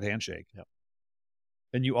 Watch by that handshake. Yep.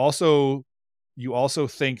 And you also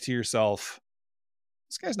think to yourself,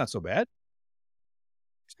 this guy's not so bad.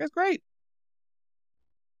 This guy's great.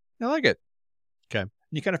 I like it. Okay. And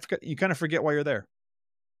you kind of forget why you're there.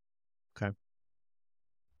 Okay.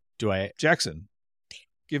 Jackson,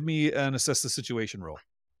 give me an assess the situation roll.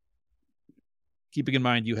 Keeping in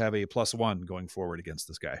mind you have a +1 going forward against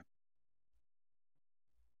this guy.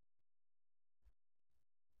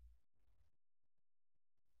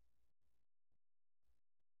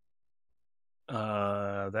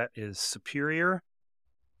 That is superior.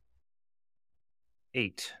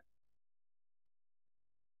 8.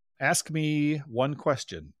 Ask me one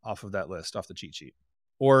question off of that list, off the cheat sheet,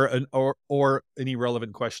 or any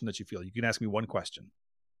relevant question that you feel. You can ask me one question.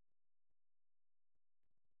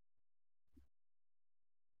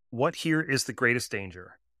 What here is the greatest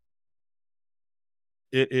danger?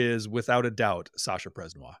 It is without a doubt Sasha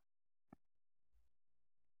Presnois.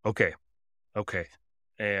 Okay.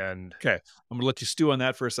 And okay, I'm gonna let you stew on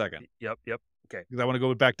that for a second. Yep. Okay, because I want to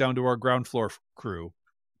go back down to our ground floor crew,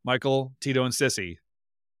 Michael, Tito, and Sissy.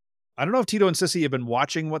 I don't know if Tito and Sissy have been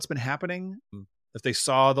watching what's been happening, if they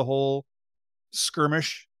saw the whole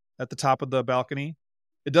skirmish at the top of the balcony.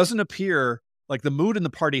 It doesn't appear like the mood in the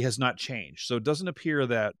party has not changed. So it doesn't appear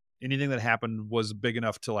that anything that happened was big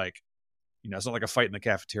enough to like, it's not like a fight in the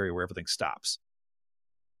cafeteria where everything stops.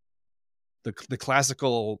 The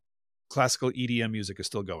classical EDM music is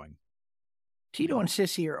still going. Tito and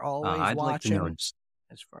Sissy are always I'd watching like to know,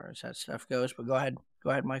 as far as that stuff goes, but go ahead,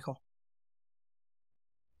 Michael.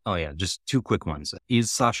 Oh yeah, just 2 quick ones. Is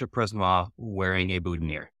Sasha Presnoir wearing a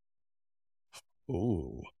boutonniere?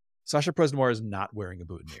 Ooh. Sasha Presnoir is not wearing a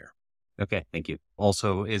boutonniere. Okay, thank you.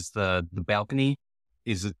 Also, is the balcony,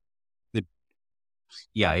 is it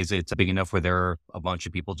big enough where there are a bunch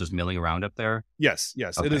of people just milling around up there? Yes.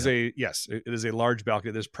 Okay. It is a large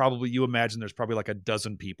balcony. There's probably like a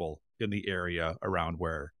dozen people in the area around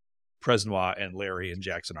where Presnoir and Larry and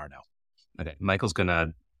Jackson are now. Okay, Michael's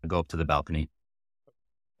gonna go up to the balcony.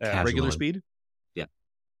 Regular speed? Yeah.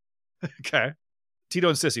 Okay. Tito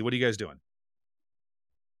and Sissy, what are you guys doing?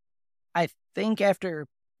 I think after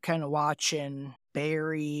kind of watching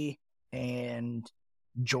Barry and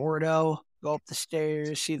Jordo go up the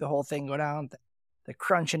stairs, see the whole thing go down, the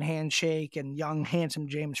crunching handshake and young, handsome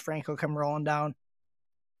James Franco come rolling down.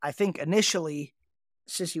 I think initially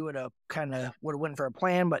Sissy would have went for a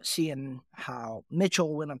plan, but seeing how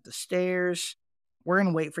Mitchell went up the stairs, we're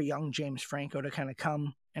going to wait for young James Franco to kind of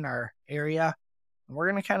come in our area. And we're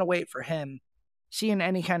going to kind of wait for him. Seeing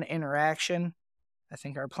any kind of interaction, I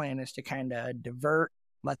think our plan is to kind of divert,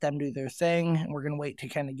 let them do their thing. And we're going to wait to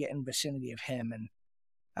kind of get in vicinity of him. And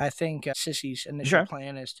I think Sissy's initial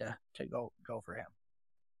plan is to go for him.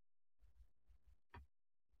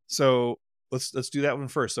 So let's do that one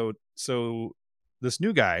first. So this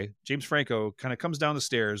new guy, James Franco, kind of comes down the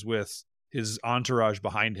stairs with his entourage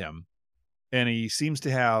behind him. And he seems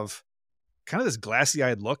to have kind of this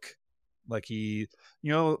glassy-eyed look. Like he,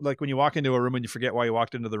 like when you walk into a room and you forget why you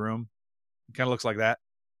walked into the room. It kind of looks like that.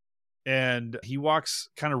 And he walks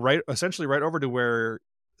kind of essentially right over to where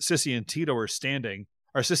Sissy and Tito are standing.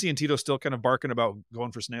 Are Sissy and Tito still kind of barking about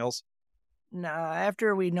going for snails? No,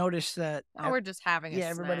 after we noticed that... we're just having a snack.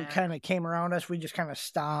 Everybody kind of came around us. We just kind of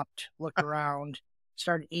stopped, looked around,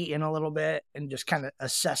 started eating a little bit, and just kind of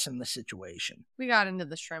assessing the situation. We got into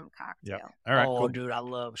the shrimp cocktail. Yeah. All right, cool. Dude, I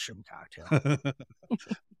love shrimp cocktail.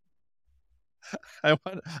 I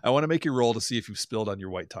want to make you roll to see if you've spilled on your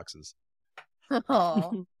white tuxes.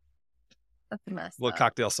 Oh, that's a mess. Little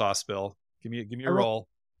cocktail sauce spill. Give me a roll.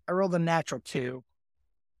 I rolled a natural 2.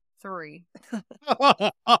 3.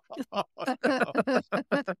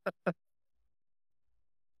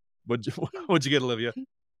 What'd you get, Olivia?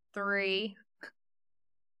 3.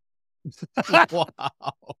 Wow.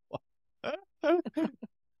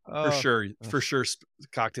 For sure,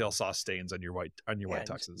 cocktail sauce stains on your white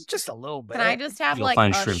tuxes. Just a little bit. Can I just have You'll like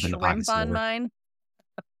find a shrimp in the pocket shrimp on somewhere. mine?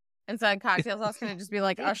 Instead of cocktail sauce, can it just be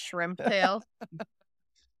like a shrimp tail?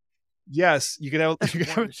 Yes, you can have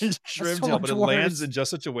shrimp tail, but it lands in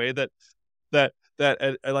just such a way that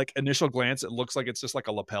at like initial glance it looks like it's just like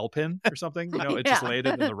a lapel pin or something. It just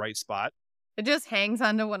landed in the right spot. It just hangs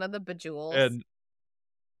onto one of the bejewels. And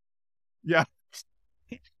yeah.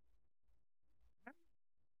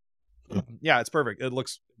 Yeah, it's perfect. It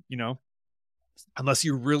looks, unless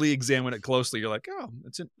you really examine it closely, you're like, oh,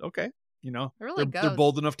 it's okay. It really goes. They're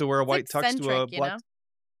bold enough to wear a white tux to a black.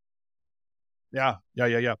 Yeah.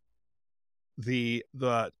 The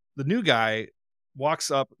new guy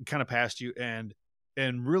walks up kind of past you and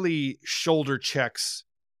really shoulder checks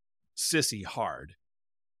Sissy hard,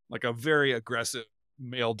 like a very aggressive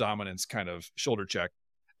male dominance kind of shoulder check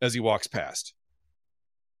as he walks past.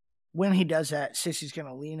 When he does that, Sissy's going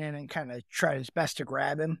to lean in and kind of try his best to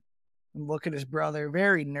grab him and look at his brother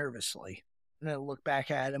very nervously. And then look back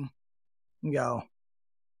at him and go,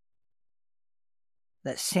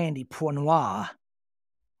 that Sandy Poinois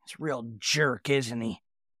is a real jerk, isn't he?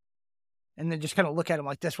 And then just kind of look at him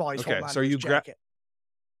like this while he's holding on to his jacket.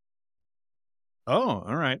 Oh,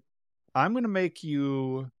 all right. I'm going to ask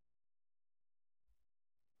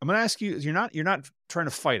you, you're not trying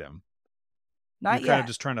to fight him. Not You're yet. kind of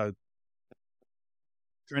just trying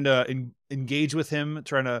to engage with him,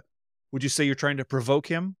 would you say you're trying to provoke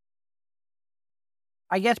him?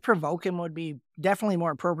 I guess provoke him would be definitely more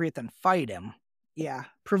appropriate than fight him. Yeah.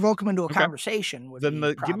 Provoke him into a conversation would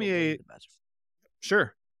be probably the best.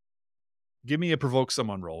 Sure. Give me a provoke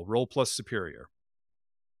someone roll. Roll plus superior.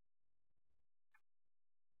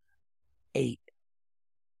 8.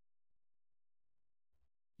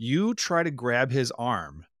 You try to grab his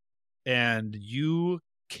arm and you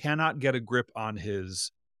cannot get a grip on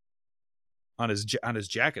his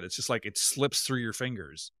jacket. It's just like it slips through your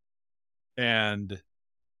fingers and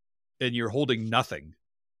you're holding nothing.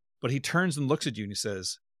 But he turns and looks at you and he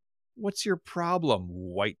says, What's your problem,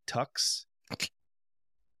 white tux?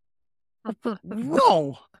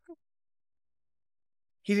 Whoa!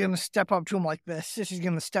 He's going to step up to him like this. Sissy's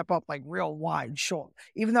going to step up like real wide shoulder.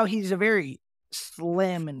 Even though he's a very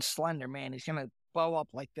slim and slender man, he's going to bow up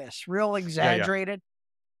like this. Real exaggerated.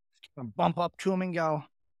 He's going to bump up to him and go,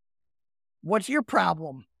 what's your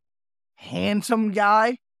problem, handsome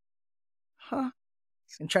guy? Huh?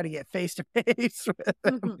 And try to get face to face with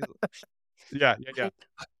him. Yeah.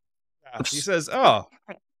 He says, oh,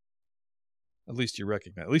 at least you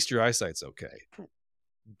recognize, at least your eyesight's okay.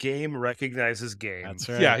 Game recognizes game. That's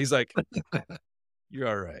right. Yeah, he's like, you're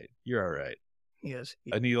all right. You're all right. Yes.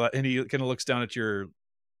 And he kind of looks down at your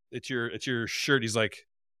shirt. He's like,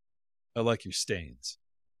 I like your stains.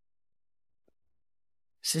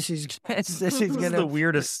 Sissy's This is gonna the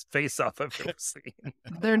weirdest face off I've ever seen.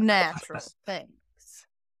 They're natural. Thanks.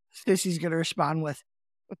 Sissy's gonna respond with,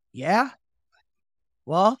 yeah?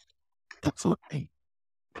 Well, I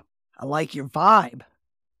like your vibe.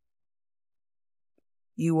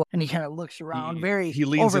 And he kind of looks around he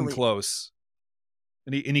leans overly. in close.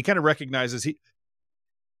 And he kind of recognizes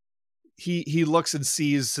he looks and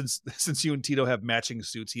sees since you and Tito have matching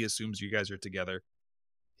suits, he assumes you guys are together.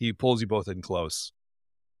 He pulls you both in close.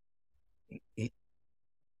 He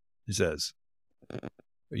says, are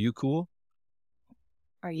you cool?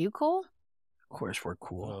 Are you cool? Of course we're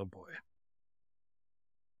cool. Oh boy.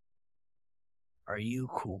 Are you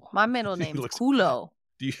cool? My middle name's Kulo.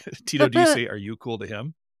 Tito, do you say, are you cool to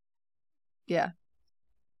him? Yeah.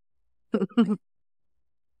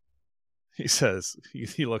 He says,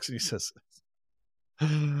 he looks and he says,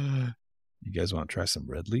 you guys want to try some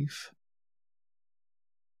red leaf?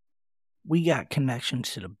 We got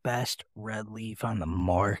connections to the best red leaf on the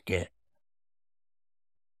market.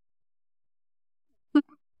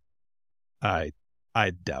 I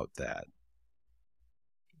doubt that.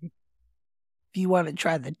 If you want to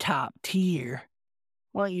try the top tier,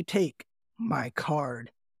 why don't you take my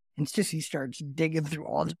card? And Sissy starts digging through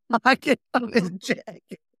all the pockets of his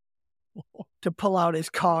jacket to pull out his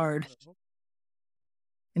card.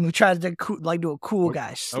 And he tries to do a cool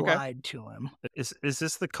guy slide to him. Is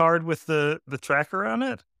this the card with the tracker on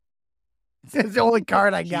it? It's the only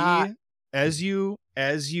card I got. As you,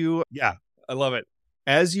 yeah, I love it.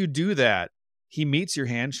 As you do that, he meets your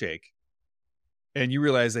handshake, and you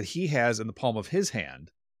realize that he has in the palm of his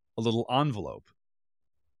hand a little envelope.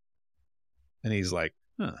 And he's like,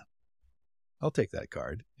 huh, I'll take that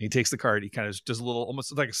card. And he takes the card. He kind of does a little,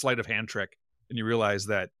 almost like a sleight of hand trick. And you realize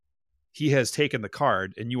that he has taken the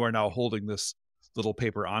card and you are now holding this little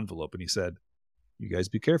paper envelope. And he said, you guys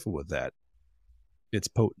be careful with that. It's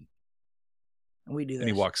potent. We do this.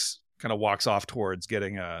 And he kind of walks off towards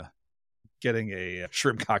getting a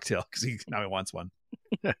shrimp cocktail because now he wants one.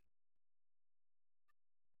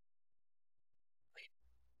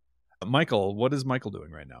 Michael, what is Michael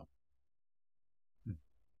doing right now?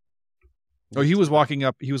 Oh, he was walking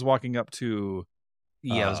up. He was walking up to.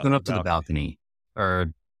 Yeah, I was going up to the balcony.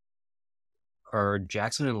 Are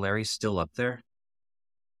Jackson and Larry still up there?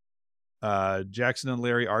 Jackson and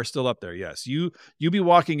Larry are still up there. Yes, you be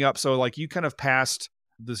walking up. So like you kind of passed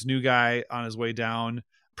this new guy on his way down.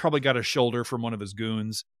 Probably got a shoulder from one of his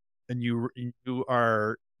goons, and you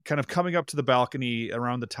are kind of coming up to the balcony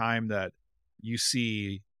around the time that you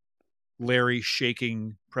see Larry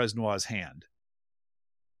shaking Presnois' hand.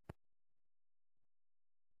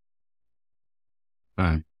 All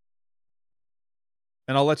right.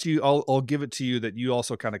 And I'll give it to you that you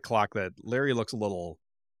also kind of clock that Larry looks a little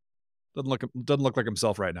doesn't look like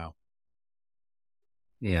himself right now.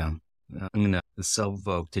 Yeah. I'm gonna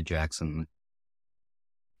self-vote to Jackson.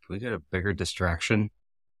 Can we get a bigger distraction?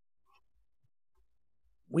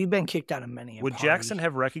 We've been kicked out of many. Would Jackson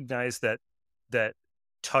have recognized that the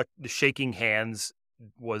shaking hands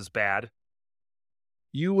was bad?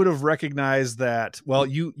 You would have recognized that. Well,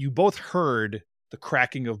 you both heard the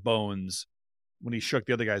cracking of bones when he shook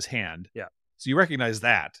the other guy's hand. Yeah. So you recognize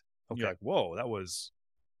that. Okay. You're like, whoa, that was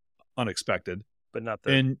unexpected. But not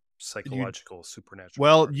the psychological, supernatural.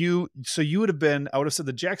 Well, part. You would have been, I would have said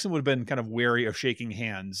that Jackson would have been kind of wary of shaking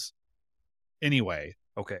hands anyway.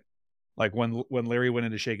 Okay. Like when Larry went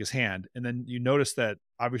in to shake his hand, and then you notice that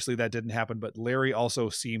obviously that didn't happen, but Larry also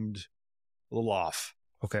seemed a little off.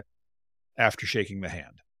 Okay. After shaking the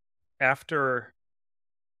hand. After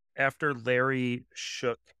Larry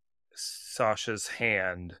shook Sasha's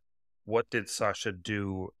hand, what did Sasha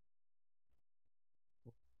do?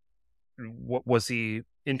 What was he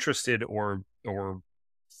interested or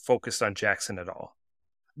focused on Jackson at all?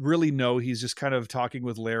 Really, no. He's just kind of talking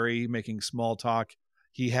with Larry, making small talk.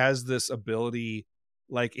 He has this ability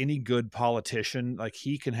like any good politician, like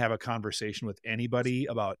he can have a conversation with anybody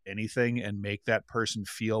about anything and make that person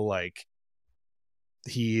feel like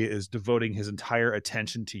he is devoting his entire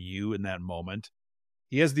attention to you in that moment.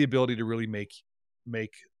 He has the ability to really make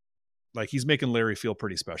like he's making Larry feel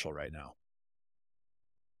pretty special right now.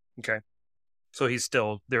 Okay. So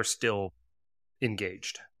they're still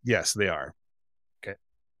engaged. Yes, they are. Okay.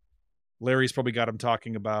 Larry's probably got him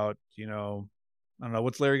talking about, I don't know,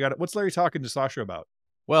 what's Larry talking to Sasha about?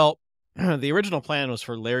 Well, the original plan was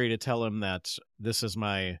for Larry to tell him that this is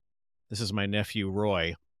my nephew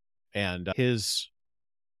Roy, and his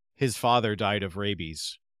father died of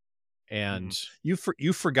rabies, and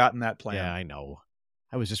you've forgotten that plan. Yeah, I know.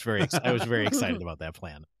 I was just very excited about that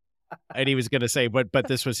plan, and he was going to say, but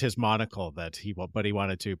this was his monocle that he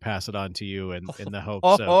wanted to pass it on to you, in the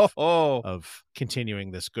hopes of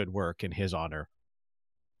continuing this good work in his honor.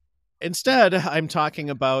 Instead, I'm talking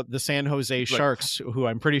about the San Jose Sharks, who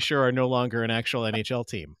I'm pretty sure are no longer an actual NHL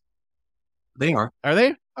team. They are. Are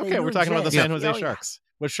they? Okay, we're talking about the San Jose Sharks,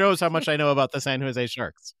 which shows how much I know about the San Jose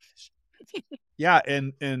Sharks. Yeah,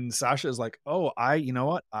 and Sasha is like, oh,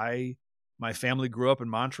 my family grew up in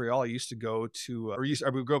Montreal. I used to go to, I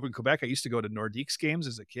grew up in Quebec. I used to go to Nordiques games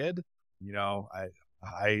as a kid.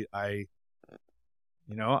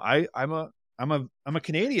 I'm a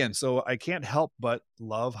Canadian, so I can't help but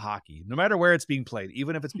love hockey, no matter where it's being played,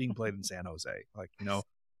 even if it's being played in San Jose. Like,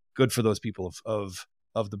 good for those people of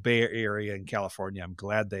the Bay Area in California. I'm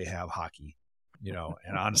glad they have hockey,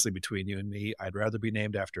 and honestly, between you and me, I'd rather be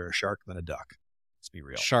named after a shark than a duck. Let's be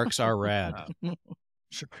real. Sharks are rad.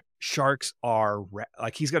 Sharks are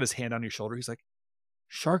like, he's got his hand on your shoulder. He's like,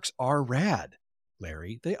 sharks are rad,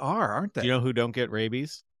 Larry. They are, aren't they? Do you know who don't get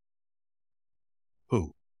rabies?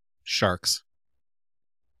 Who? Sharks.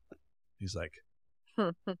 He's like,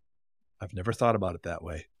 I've never thought about it that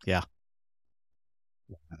way. Yeah.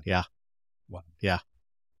 Yeah. What? Yeah.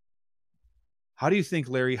 How do you think,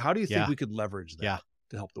 Larry, think we could leverage that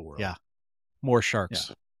to help the world? Yeah. More sharks.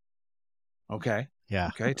 Yeah. Okay. Yeah.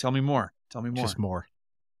 Okay. Tell me more. Just more.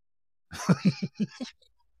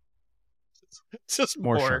 Just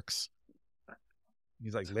more sharks.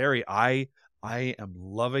 He's like, Larry, I am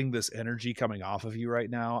loving this energy coming off of you right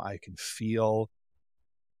now. I can feel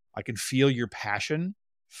your passion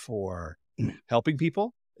for helping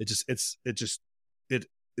people. It's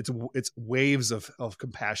waves of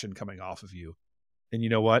compassion coming off of you. And you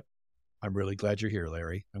know what? I'm really glad you're here,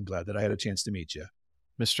 Larry. I'm glad that I had a chance to meet you.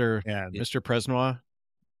 Mr. Presnois.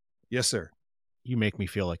 Yes, sir. You make me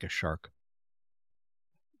feel like a shark.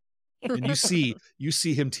 And you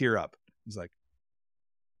see him tear up. He's like,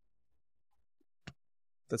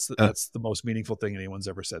 that's the most meaningful thing anyone's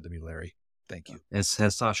ever said to me, Larry. Thank you. Has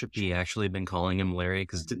Sasha P actually been calling him Larry?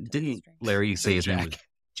 Because didn't Larry say his name was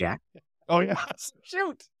Jack? Oh, yeah.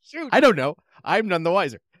 Shoot. I don't know. I'm none the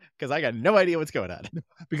wiser because I got no idea what's going on.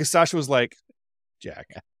 Because Sasha was like, Jack,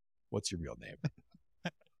 what's your real name?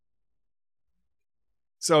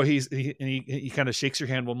 So he kind of shakes your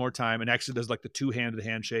hand one more time and actually does like the two-handed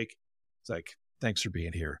handshake. It's like, thanks for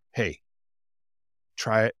being here. Hey,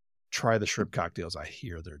 try the shrimp cocktails. I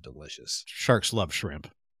hear they're delicious. Sharks love shrimp.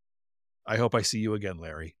 I hope I see you again,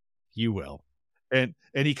 Larry. You will. And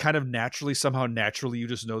he kind of naturally, you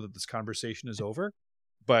just know that this conversation is over.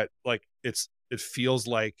 But like it feels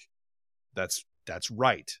like that's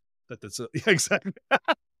right. That's exactly.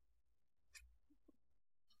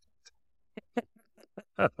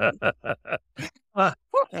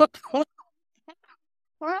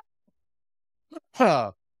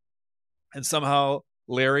 And somehow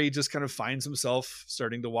Larry just kind of finds himself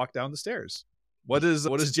starting to walk down the stairs. What is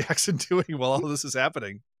Jackson doing while all this is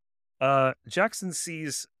happening? Jackson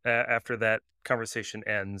sees, after that conversation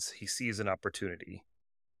ends, he sees an opportunity.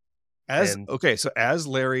 So as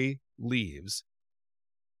Larry leaves,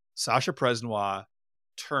 Sasha Presnois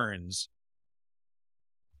turns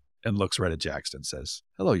and looks right at Jackson and says,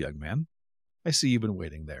 "Hello, young man. I see you've been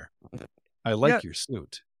waiting there. I like your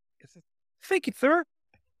suit." Thank you, sir.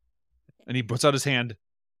 And he puts out his hand.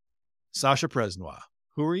 Sasha Presnois,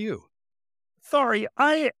 who are you? Sorry,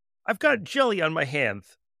 I've got jelly on my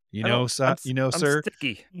hands. Sir, I'm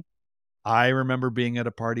sticky. I remember being at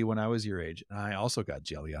a party when I was your age, and I also got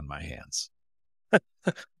jelly on my hands.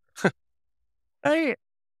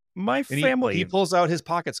 My family. He pulls out his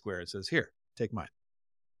pocket square and says, "Here, take mine."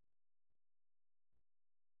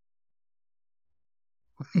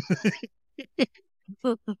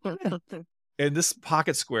 And this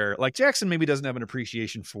pocket square, like Jackson maybe doesn't have an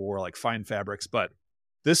appreciation for like fine fabrics, but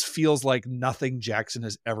this feels like nothing Jackson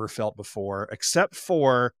has ever felt before, except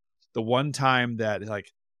for the one time that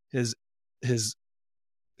like his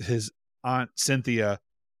Aunt Cynthia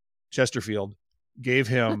Chesterfield gave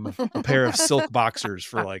him a pair of silk boxers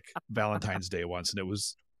for like Valentine's Day once, and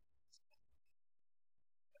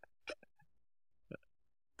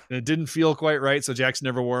it didn't feel quite right, so Jackson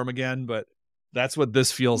never wore them again, but that's what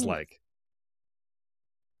this feels like.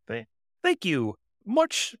 Thank you.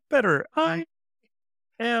 Much better. I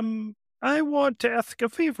want to ask a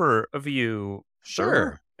favor of you.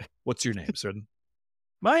 Sure. What's your name, sir?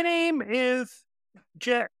 My name is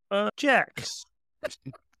Jack. Jack.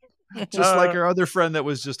 Just like our other friend that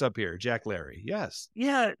was just up here, Jack Larry. Yes.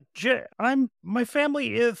 Yeah, my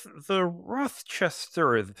family is the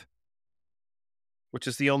Rothchesters, which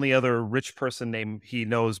is the only other rich person name he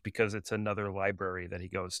knows because it's another library that he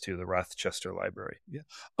goes to, the Rochester Library. Yeah.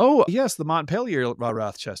 Oh, yes, the Montpelier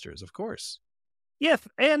Rothchesters, of course. Yes,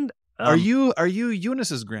 and are you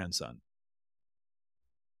Eunice's grandson?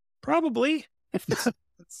 Probably. He's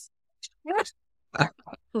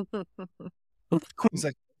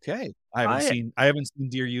like, okay. I haven't seen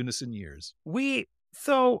dear Eunice in years. We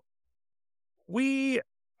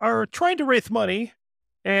are trying to raise money,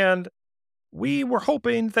 and we were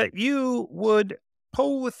hoping that you would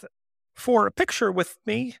pose for a picture with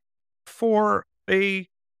me for a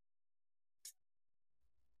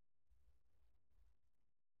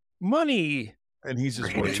money. And he's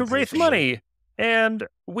just to raise money. And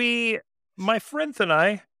my friends and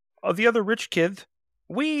I, the other rich kids,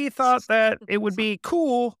 we thought that it would be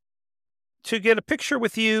cool to get a picture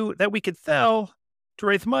with you that we could sell to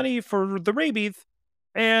raise money for the rabies.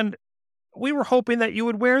 And we were hoping that you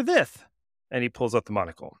would wear this. And he pulls out the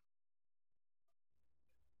monocle.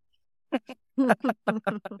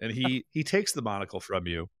 And he takes the monocle from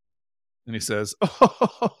you and he says,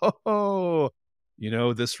 oh,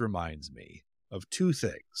 this reminds me of two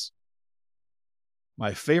things.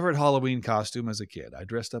 My favorite Halloween costume as a kid. I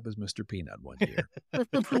dressed up as Mr. Peanut one year.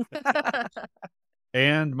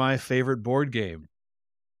 And my favorite board game,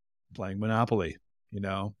 playing Monopoly,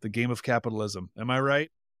 the game of capitalism. Am I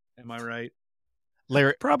right?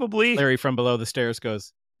 Larry, probably. Larry from below the stairs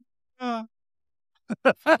goes,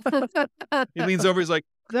 He leans over, he's like,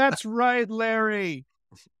 that's right, Larry.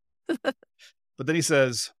 But then he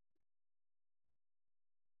says,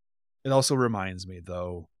 it also reminds me,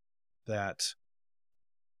 though, that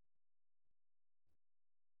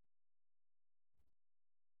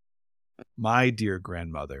my dear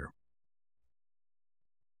grandmother,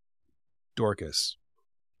 Dorcas,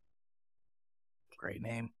 great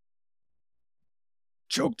name,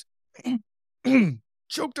 choked on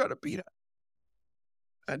a peanut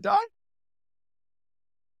and died.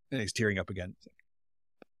 And he's tearing up again.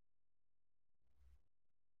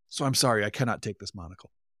 So I'm sorry, I cannot take this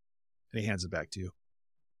monocle. And he hands it back to you.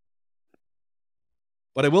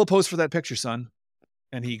 But I will pose for that picture, son.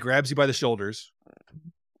 And he grabs you by the shoulders.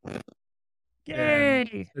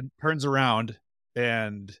 Yay! And turns around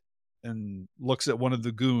and looks at one of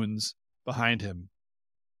the goons behind him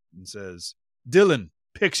and says, Dylan,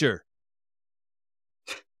 picture.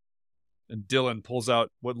 And Dylan pulls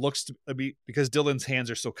out what looks to be, because Dylan's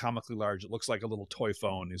hands are so comically large, it looks like a little toy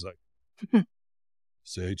phone. He's like,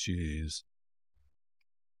 say cheese.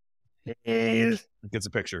 Gets a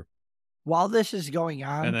picture. While this is going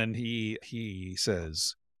on. And then he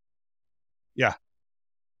says, yeah.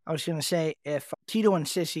 I was going to say, if Tito and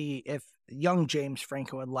Sissy, if young James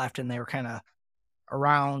Franco had left and they were kind of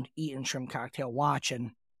around eating shrimp cocktail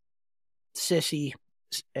watching, Sissy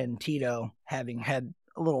and Tito, having had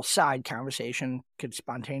a little side conversation, could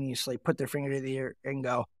spontaneously put their finger to the ear and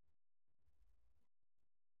go,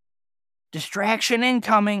 distraction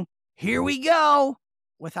incoming, here we go,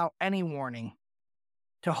 without any warning,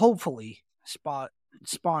 to hopefully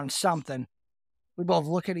spawn something. We both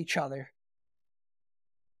look at each other.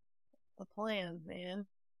 The plan, man.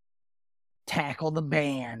 Tackle the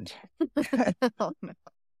band. Oh, no.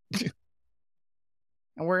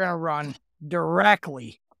 And we're going to run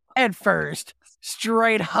directly at first,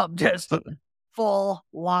 straight up, just full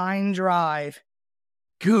line drive.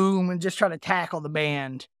 Goom, and just try to tackle the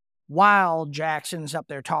band while Jackson's up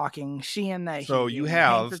there talking, seeing that so you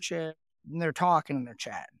have handkerchief, and they're talking and they're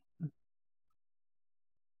chatting.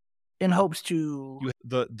 In hopes to...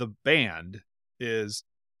 The band is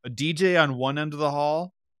a DJ on one end of the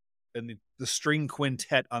hall and the string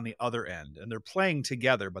quintet on the other end. And they're playing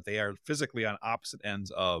together, but they are physically on opposite ends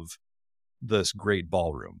of this great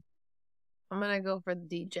ballroom. I'm going to go for the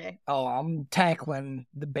DJ. Oh, I'm tackling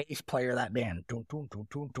the bass player of that band.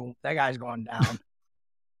 That guy's going down.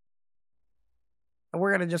 And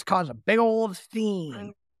we're going to just cause a big old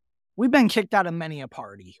scene. We've been kicked out of many a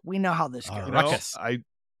party. We know how this goes. Ruckus.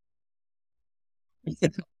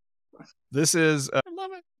 This is... I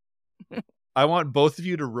love it. I want both of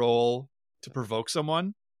you to roll to provoke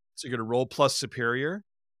someone. So you're going to roll plus superior.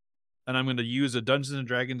 And I'm going to use a Dungeons and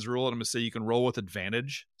Dragons rule. And I'm going to say you can roll with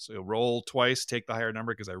advantage. So you'll roll twice, take the higher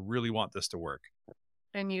number because I really want this to work.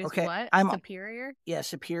 And use what? Superior? Yeah,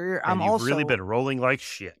 superior. And you've really been rolling like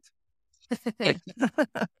shit.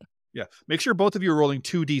 Yeah. Make sure both of you are rolling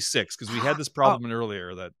 2d6 because we had this problem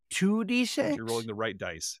earlier that 2d6? you're rolling the right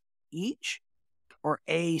dice. Each? Or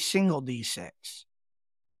a single d6?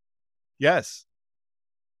 Yes.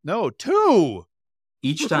 No, 2.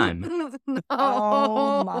 Each time. No.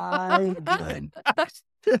 Oh my goodness.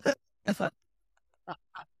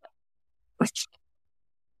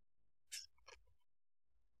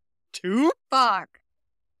 2? Fuck.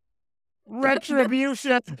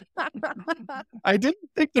 Retribution. I didn't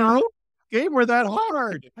think the rules game were that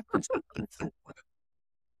hard.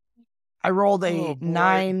 I rolled a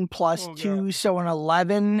 9 plus 2, so an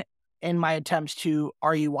 11 in my attempts to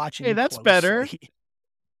Are You Watching? Hey, that's closely. better.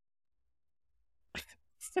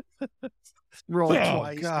 Roll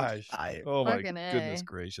twice. Gosh. Oh my Fucking A. goodness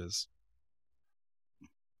gracious.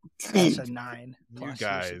 That's a 9. You plus your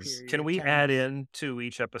guys. superior Can we 10. add in to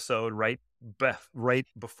each episode right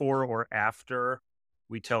before or after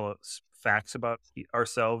we tell us facts about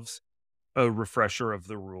ourselves? A refresher of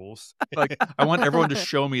the rules. Like, I want everyone to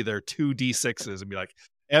show me their 2d6s and be like,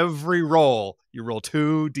 every roll, you roll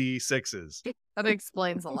 2d6s. That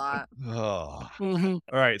explains a lot. Oh. Mhm.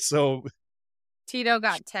 All right. So, Tito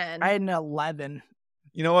got 10. I had an 11.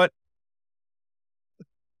 you know what?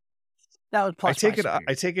 That was plus my superior.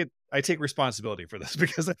 I take responsibility for this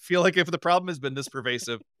because I feel like if the problem has been this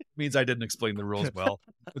pervasive, it means I didn't explain the rules well.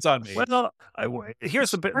 It's on me. Well,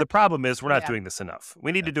 here's the problem is we're not doing this enough.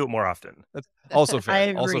 We need to do it more often. That's also fair. I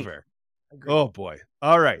agree. Also fair. Agreed. Oh boy.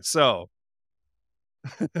 All right. So,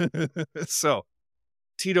 so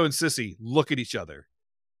Tito and Sissy look at each other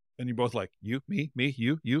and you're both like, you, me,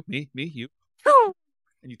 you, me, you.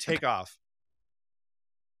 And you take off.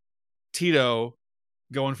 Tito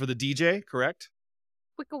going for the DJ, correct?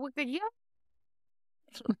 Wicka, wicka, yeah.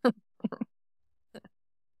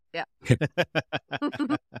 Yeah.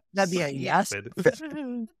 That'd be a yes.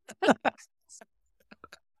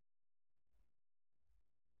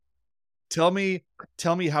 Tell me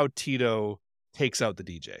how Tito takes out the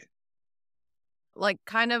DJ. Like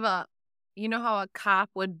kind of you know how a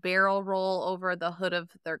cop would barrel roll over the hood of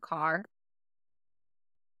their car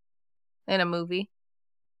in a movie?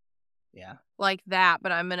 Yeah. Like that,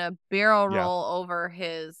 but I'm going to barrel roll over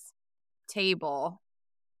his table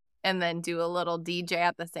and then do a little DJ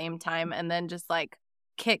at the same time and then just like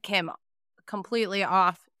kick him completely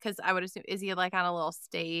off because I would assume, is he like on a little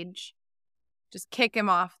stage? Just kick him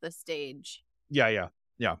off the stage. Yeah.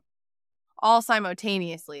 All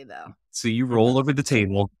simultaneously, though. So you roll over the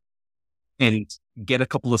table and get a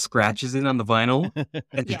couple of scratches in on the vinyl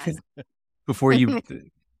Yes. before you...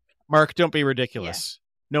 Mark, don't be ridiculous.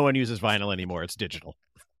 No one uses vinyl anymore. It's digital.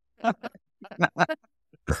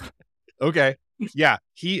 Okay. Yeah,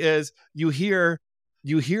 he is. You hear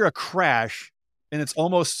a crash, and it's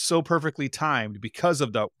almost so perfectly timed because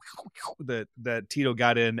of that Tito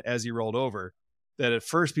got in as he rolled over that at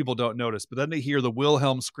first people don't notice, but then they hear the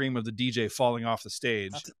Wilhelm scream of the DJ falling off the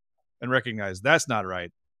stage and recognize that's not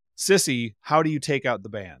right. Sissy, how do you take out the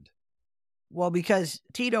band? Well, because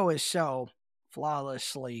Tito is so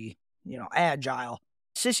flawlessly, agile.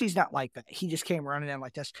 Sissy's not like that. He just came running in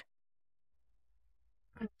like this.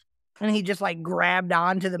 And he just like grabbed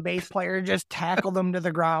onto the bass player, just tackled him to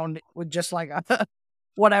the ground with just like a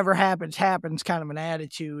whatever happens kind of an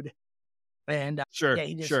attitude. And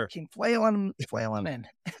he just came flailing in.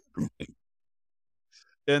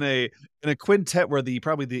 In a quintet where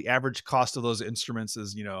probably the average cost of those instruments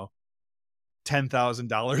is,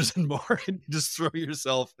 $10,000 and more, and you just throw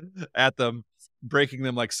yourself at them, breaking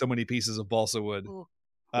them like so many pieces of balsa wood. Ooh.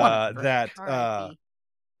 Whatever.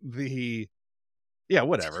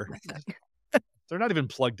 They're not even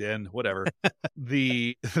plugged in. Whatever.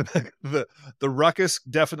 the ruckus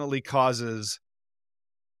definitely causes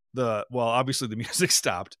obviously the music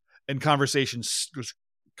stopped and conversation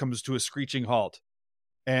comes to a screeching halt.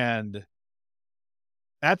 And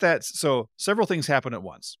at that, so several things happen at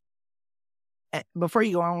once. Before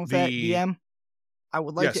you go on with that, DM, I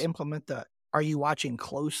would like to implement the "Are you watching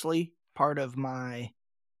closely?" part of my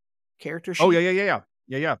character sheet. Oh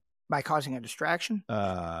yeah. By causing a distraction.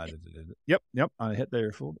 Yep. I hit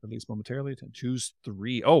there full at least momentarily to choose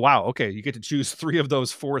 3. Oh wow. Okay, you get to choose 3 of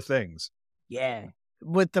those 4 things. Yeah,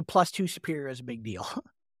 with the +2 superior is a big deal.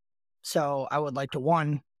 So I would like to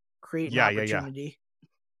 1, create an opportunity.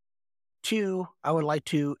 2, I would like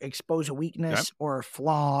to expose a weakness or a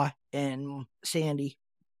flaw in Sandy.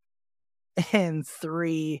 And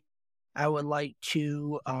 3, I would like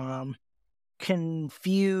to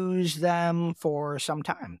confuse them for some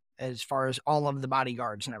time as far as all of the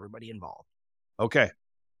bodyguards and everybody involved. Okay.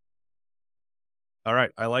 All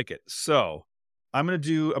right. I like it. So I'm going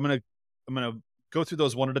to go through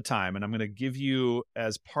those one at a time, and I'm going to give you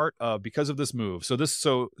as part of, because of this move. So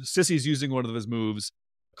Sissy's using one of his moves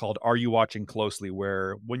called Are You Watching Closely,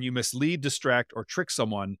 where when you mislead, distract, or trick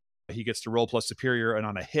someone, he gets to roll plus superior, and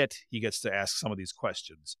on a hit, he gets to ask some of these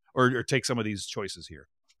questions or take some of these choices here.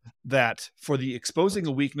 That for the exposing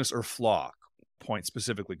a weakness or flaw point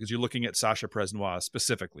specifically, because you're looking at Sasha Presnois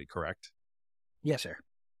specifically, correct? Yes, sir.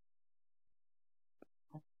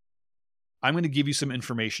 I'm going to give you some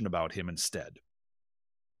information about him instead.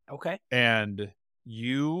 Okay. And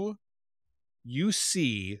you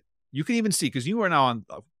can even see, because you are now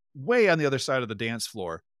way on the other side of the dance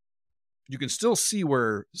floor. You can still see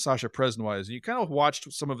where Sasha Presnois is. You kind of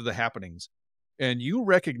watched some of the happenings, and you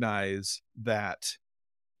recognize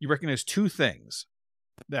 2 things.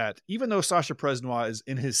 That even though Sasha Presnois is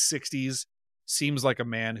in his 60s, seems like a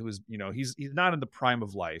man who is, he's not in the prime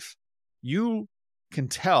of life. You can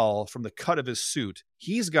tell from the cut of his suit,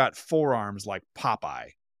 he's got forearms like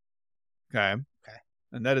Popeye. Okay.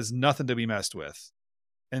 And that is nothing to be messed with.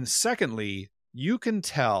 And secondly, you can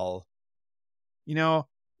tell,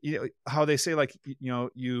 how they say, like,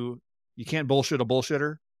 you can't bullshit a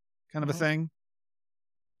bullshitter kind of a thing.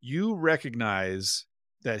 You recognize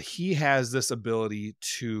that he has this ability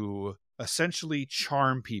to essentially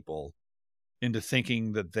charm people into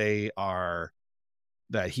thinking that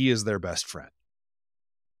that he is their best friend.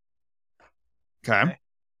 Okay.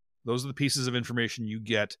 Those are the pieces of information you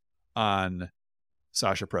get on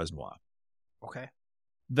Sasha Presnois. Okay.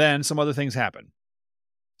 Then some other things happen.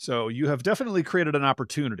 So you have definitely created an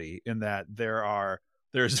opportunity in that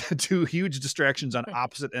there's 2 huge distractions on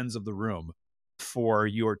opposite ends of the room for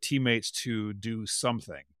your teammates to do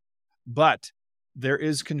something. But there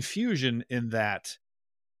is confusion in that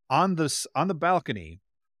on the balcony,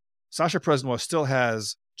 Sasha Presnois still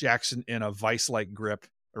has Jackson in a vice-like grip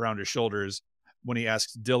around his shoulders when he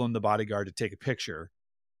asks Dylan, the bodyguard, to take a picture.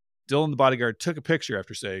 Dylan, the bodyguard, took a picture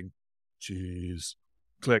after saying, "Jeez,"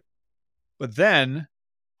 click. But then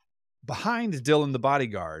behind Dylan, the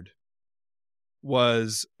bodyguard,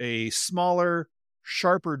 was a smaller,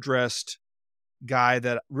 sharper dressed guy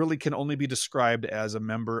that really can only be described as a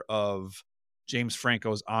member of James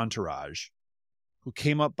Franco's entourage, who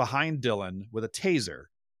came up behind Dylan with a taser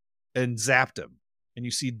and zapped him. And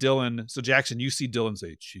you see Dylan, so Jackson, you see Dylan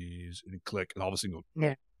say, "Jeez," and click, and all of a sudden go,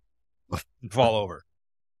 Yeah, and fall over.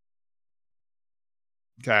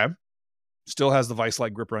 Okay. Still has the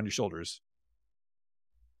vice-like grip around your shoulders.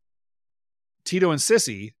 Tito and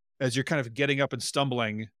Sissy, as you're kind of getting up and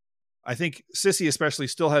stumbling, I think Sissy especially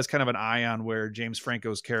still has kind of an eye on where James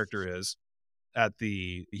Franco's character is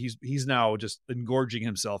he's now just engorging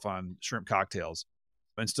himself on shrimp cocktails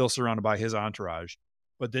and still surrounded by his entourage.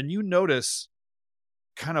 But then you notice,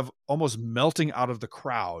 kind of almost melting out of the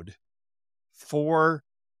crowd, four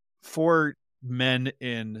men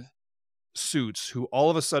in suits who all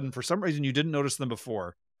of a sudden, for some reason you didn't notice them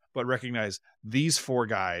before, but recognize these 4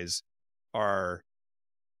 guys are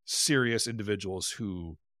serious individuals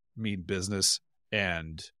who mean business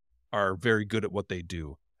and are very good at what they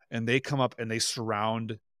do. And they come up and they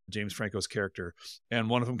surround James Franco's character, and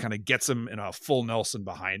one of them kind of gets him in a full Nelson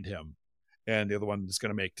behind him, and the other one is going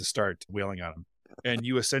to make to start wailing on him. And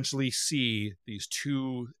you essentially see these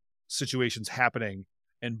 2 situations happening,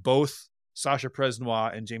 and both Sasha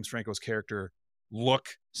Presnois and James Franco's character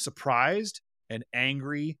look surprised and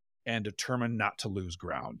angry and determined not to lose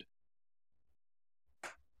ground.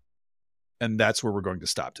 And that's where we're going to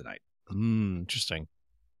stop tonight. Interesting.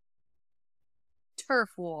 Turf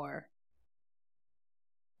war.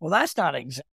 Well, that's not exactly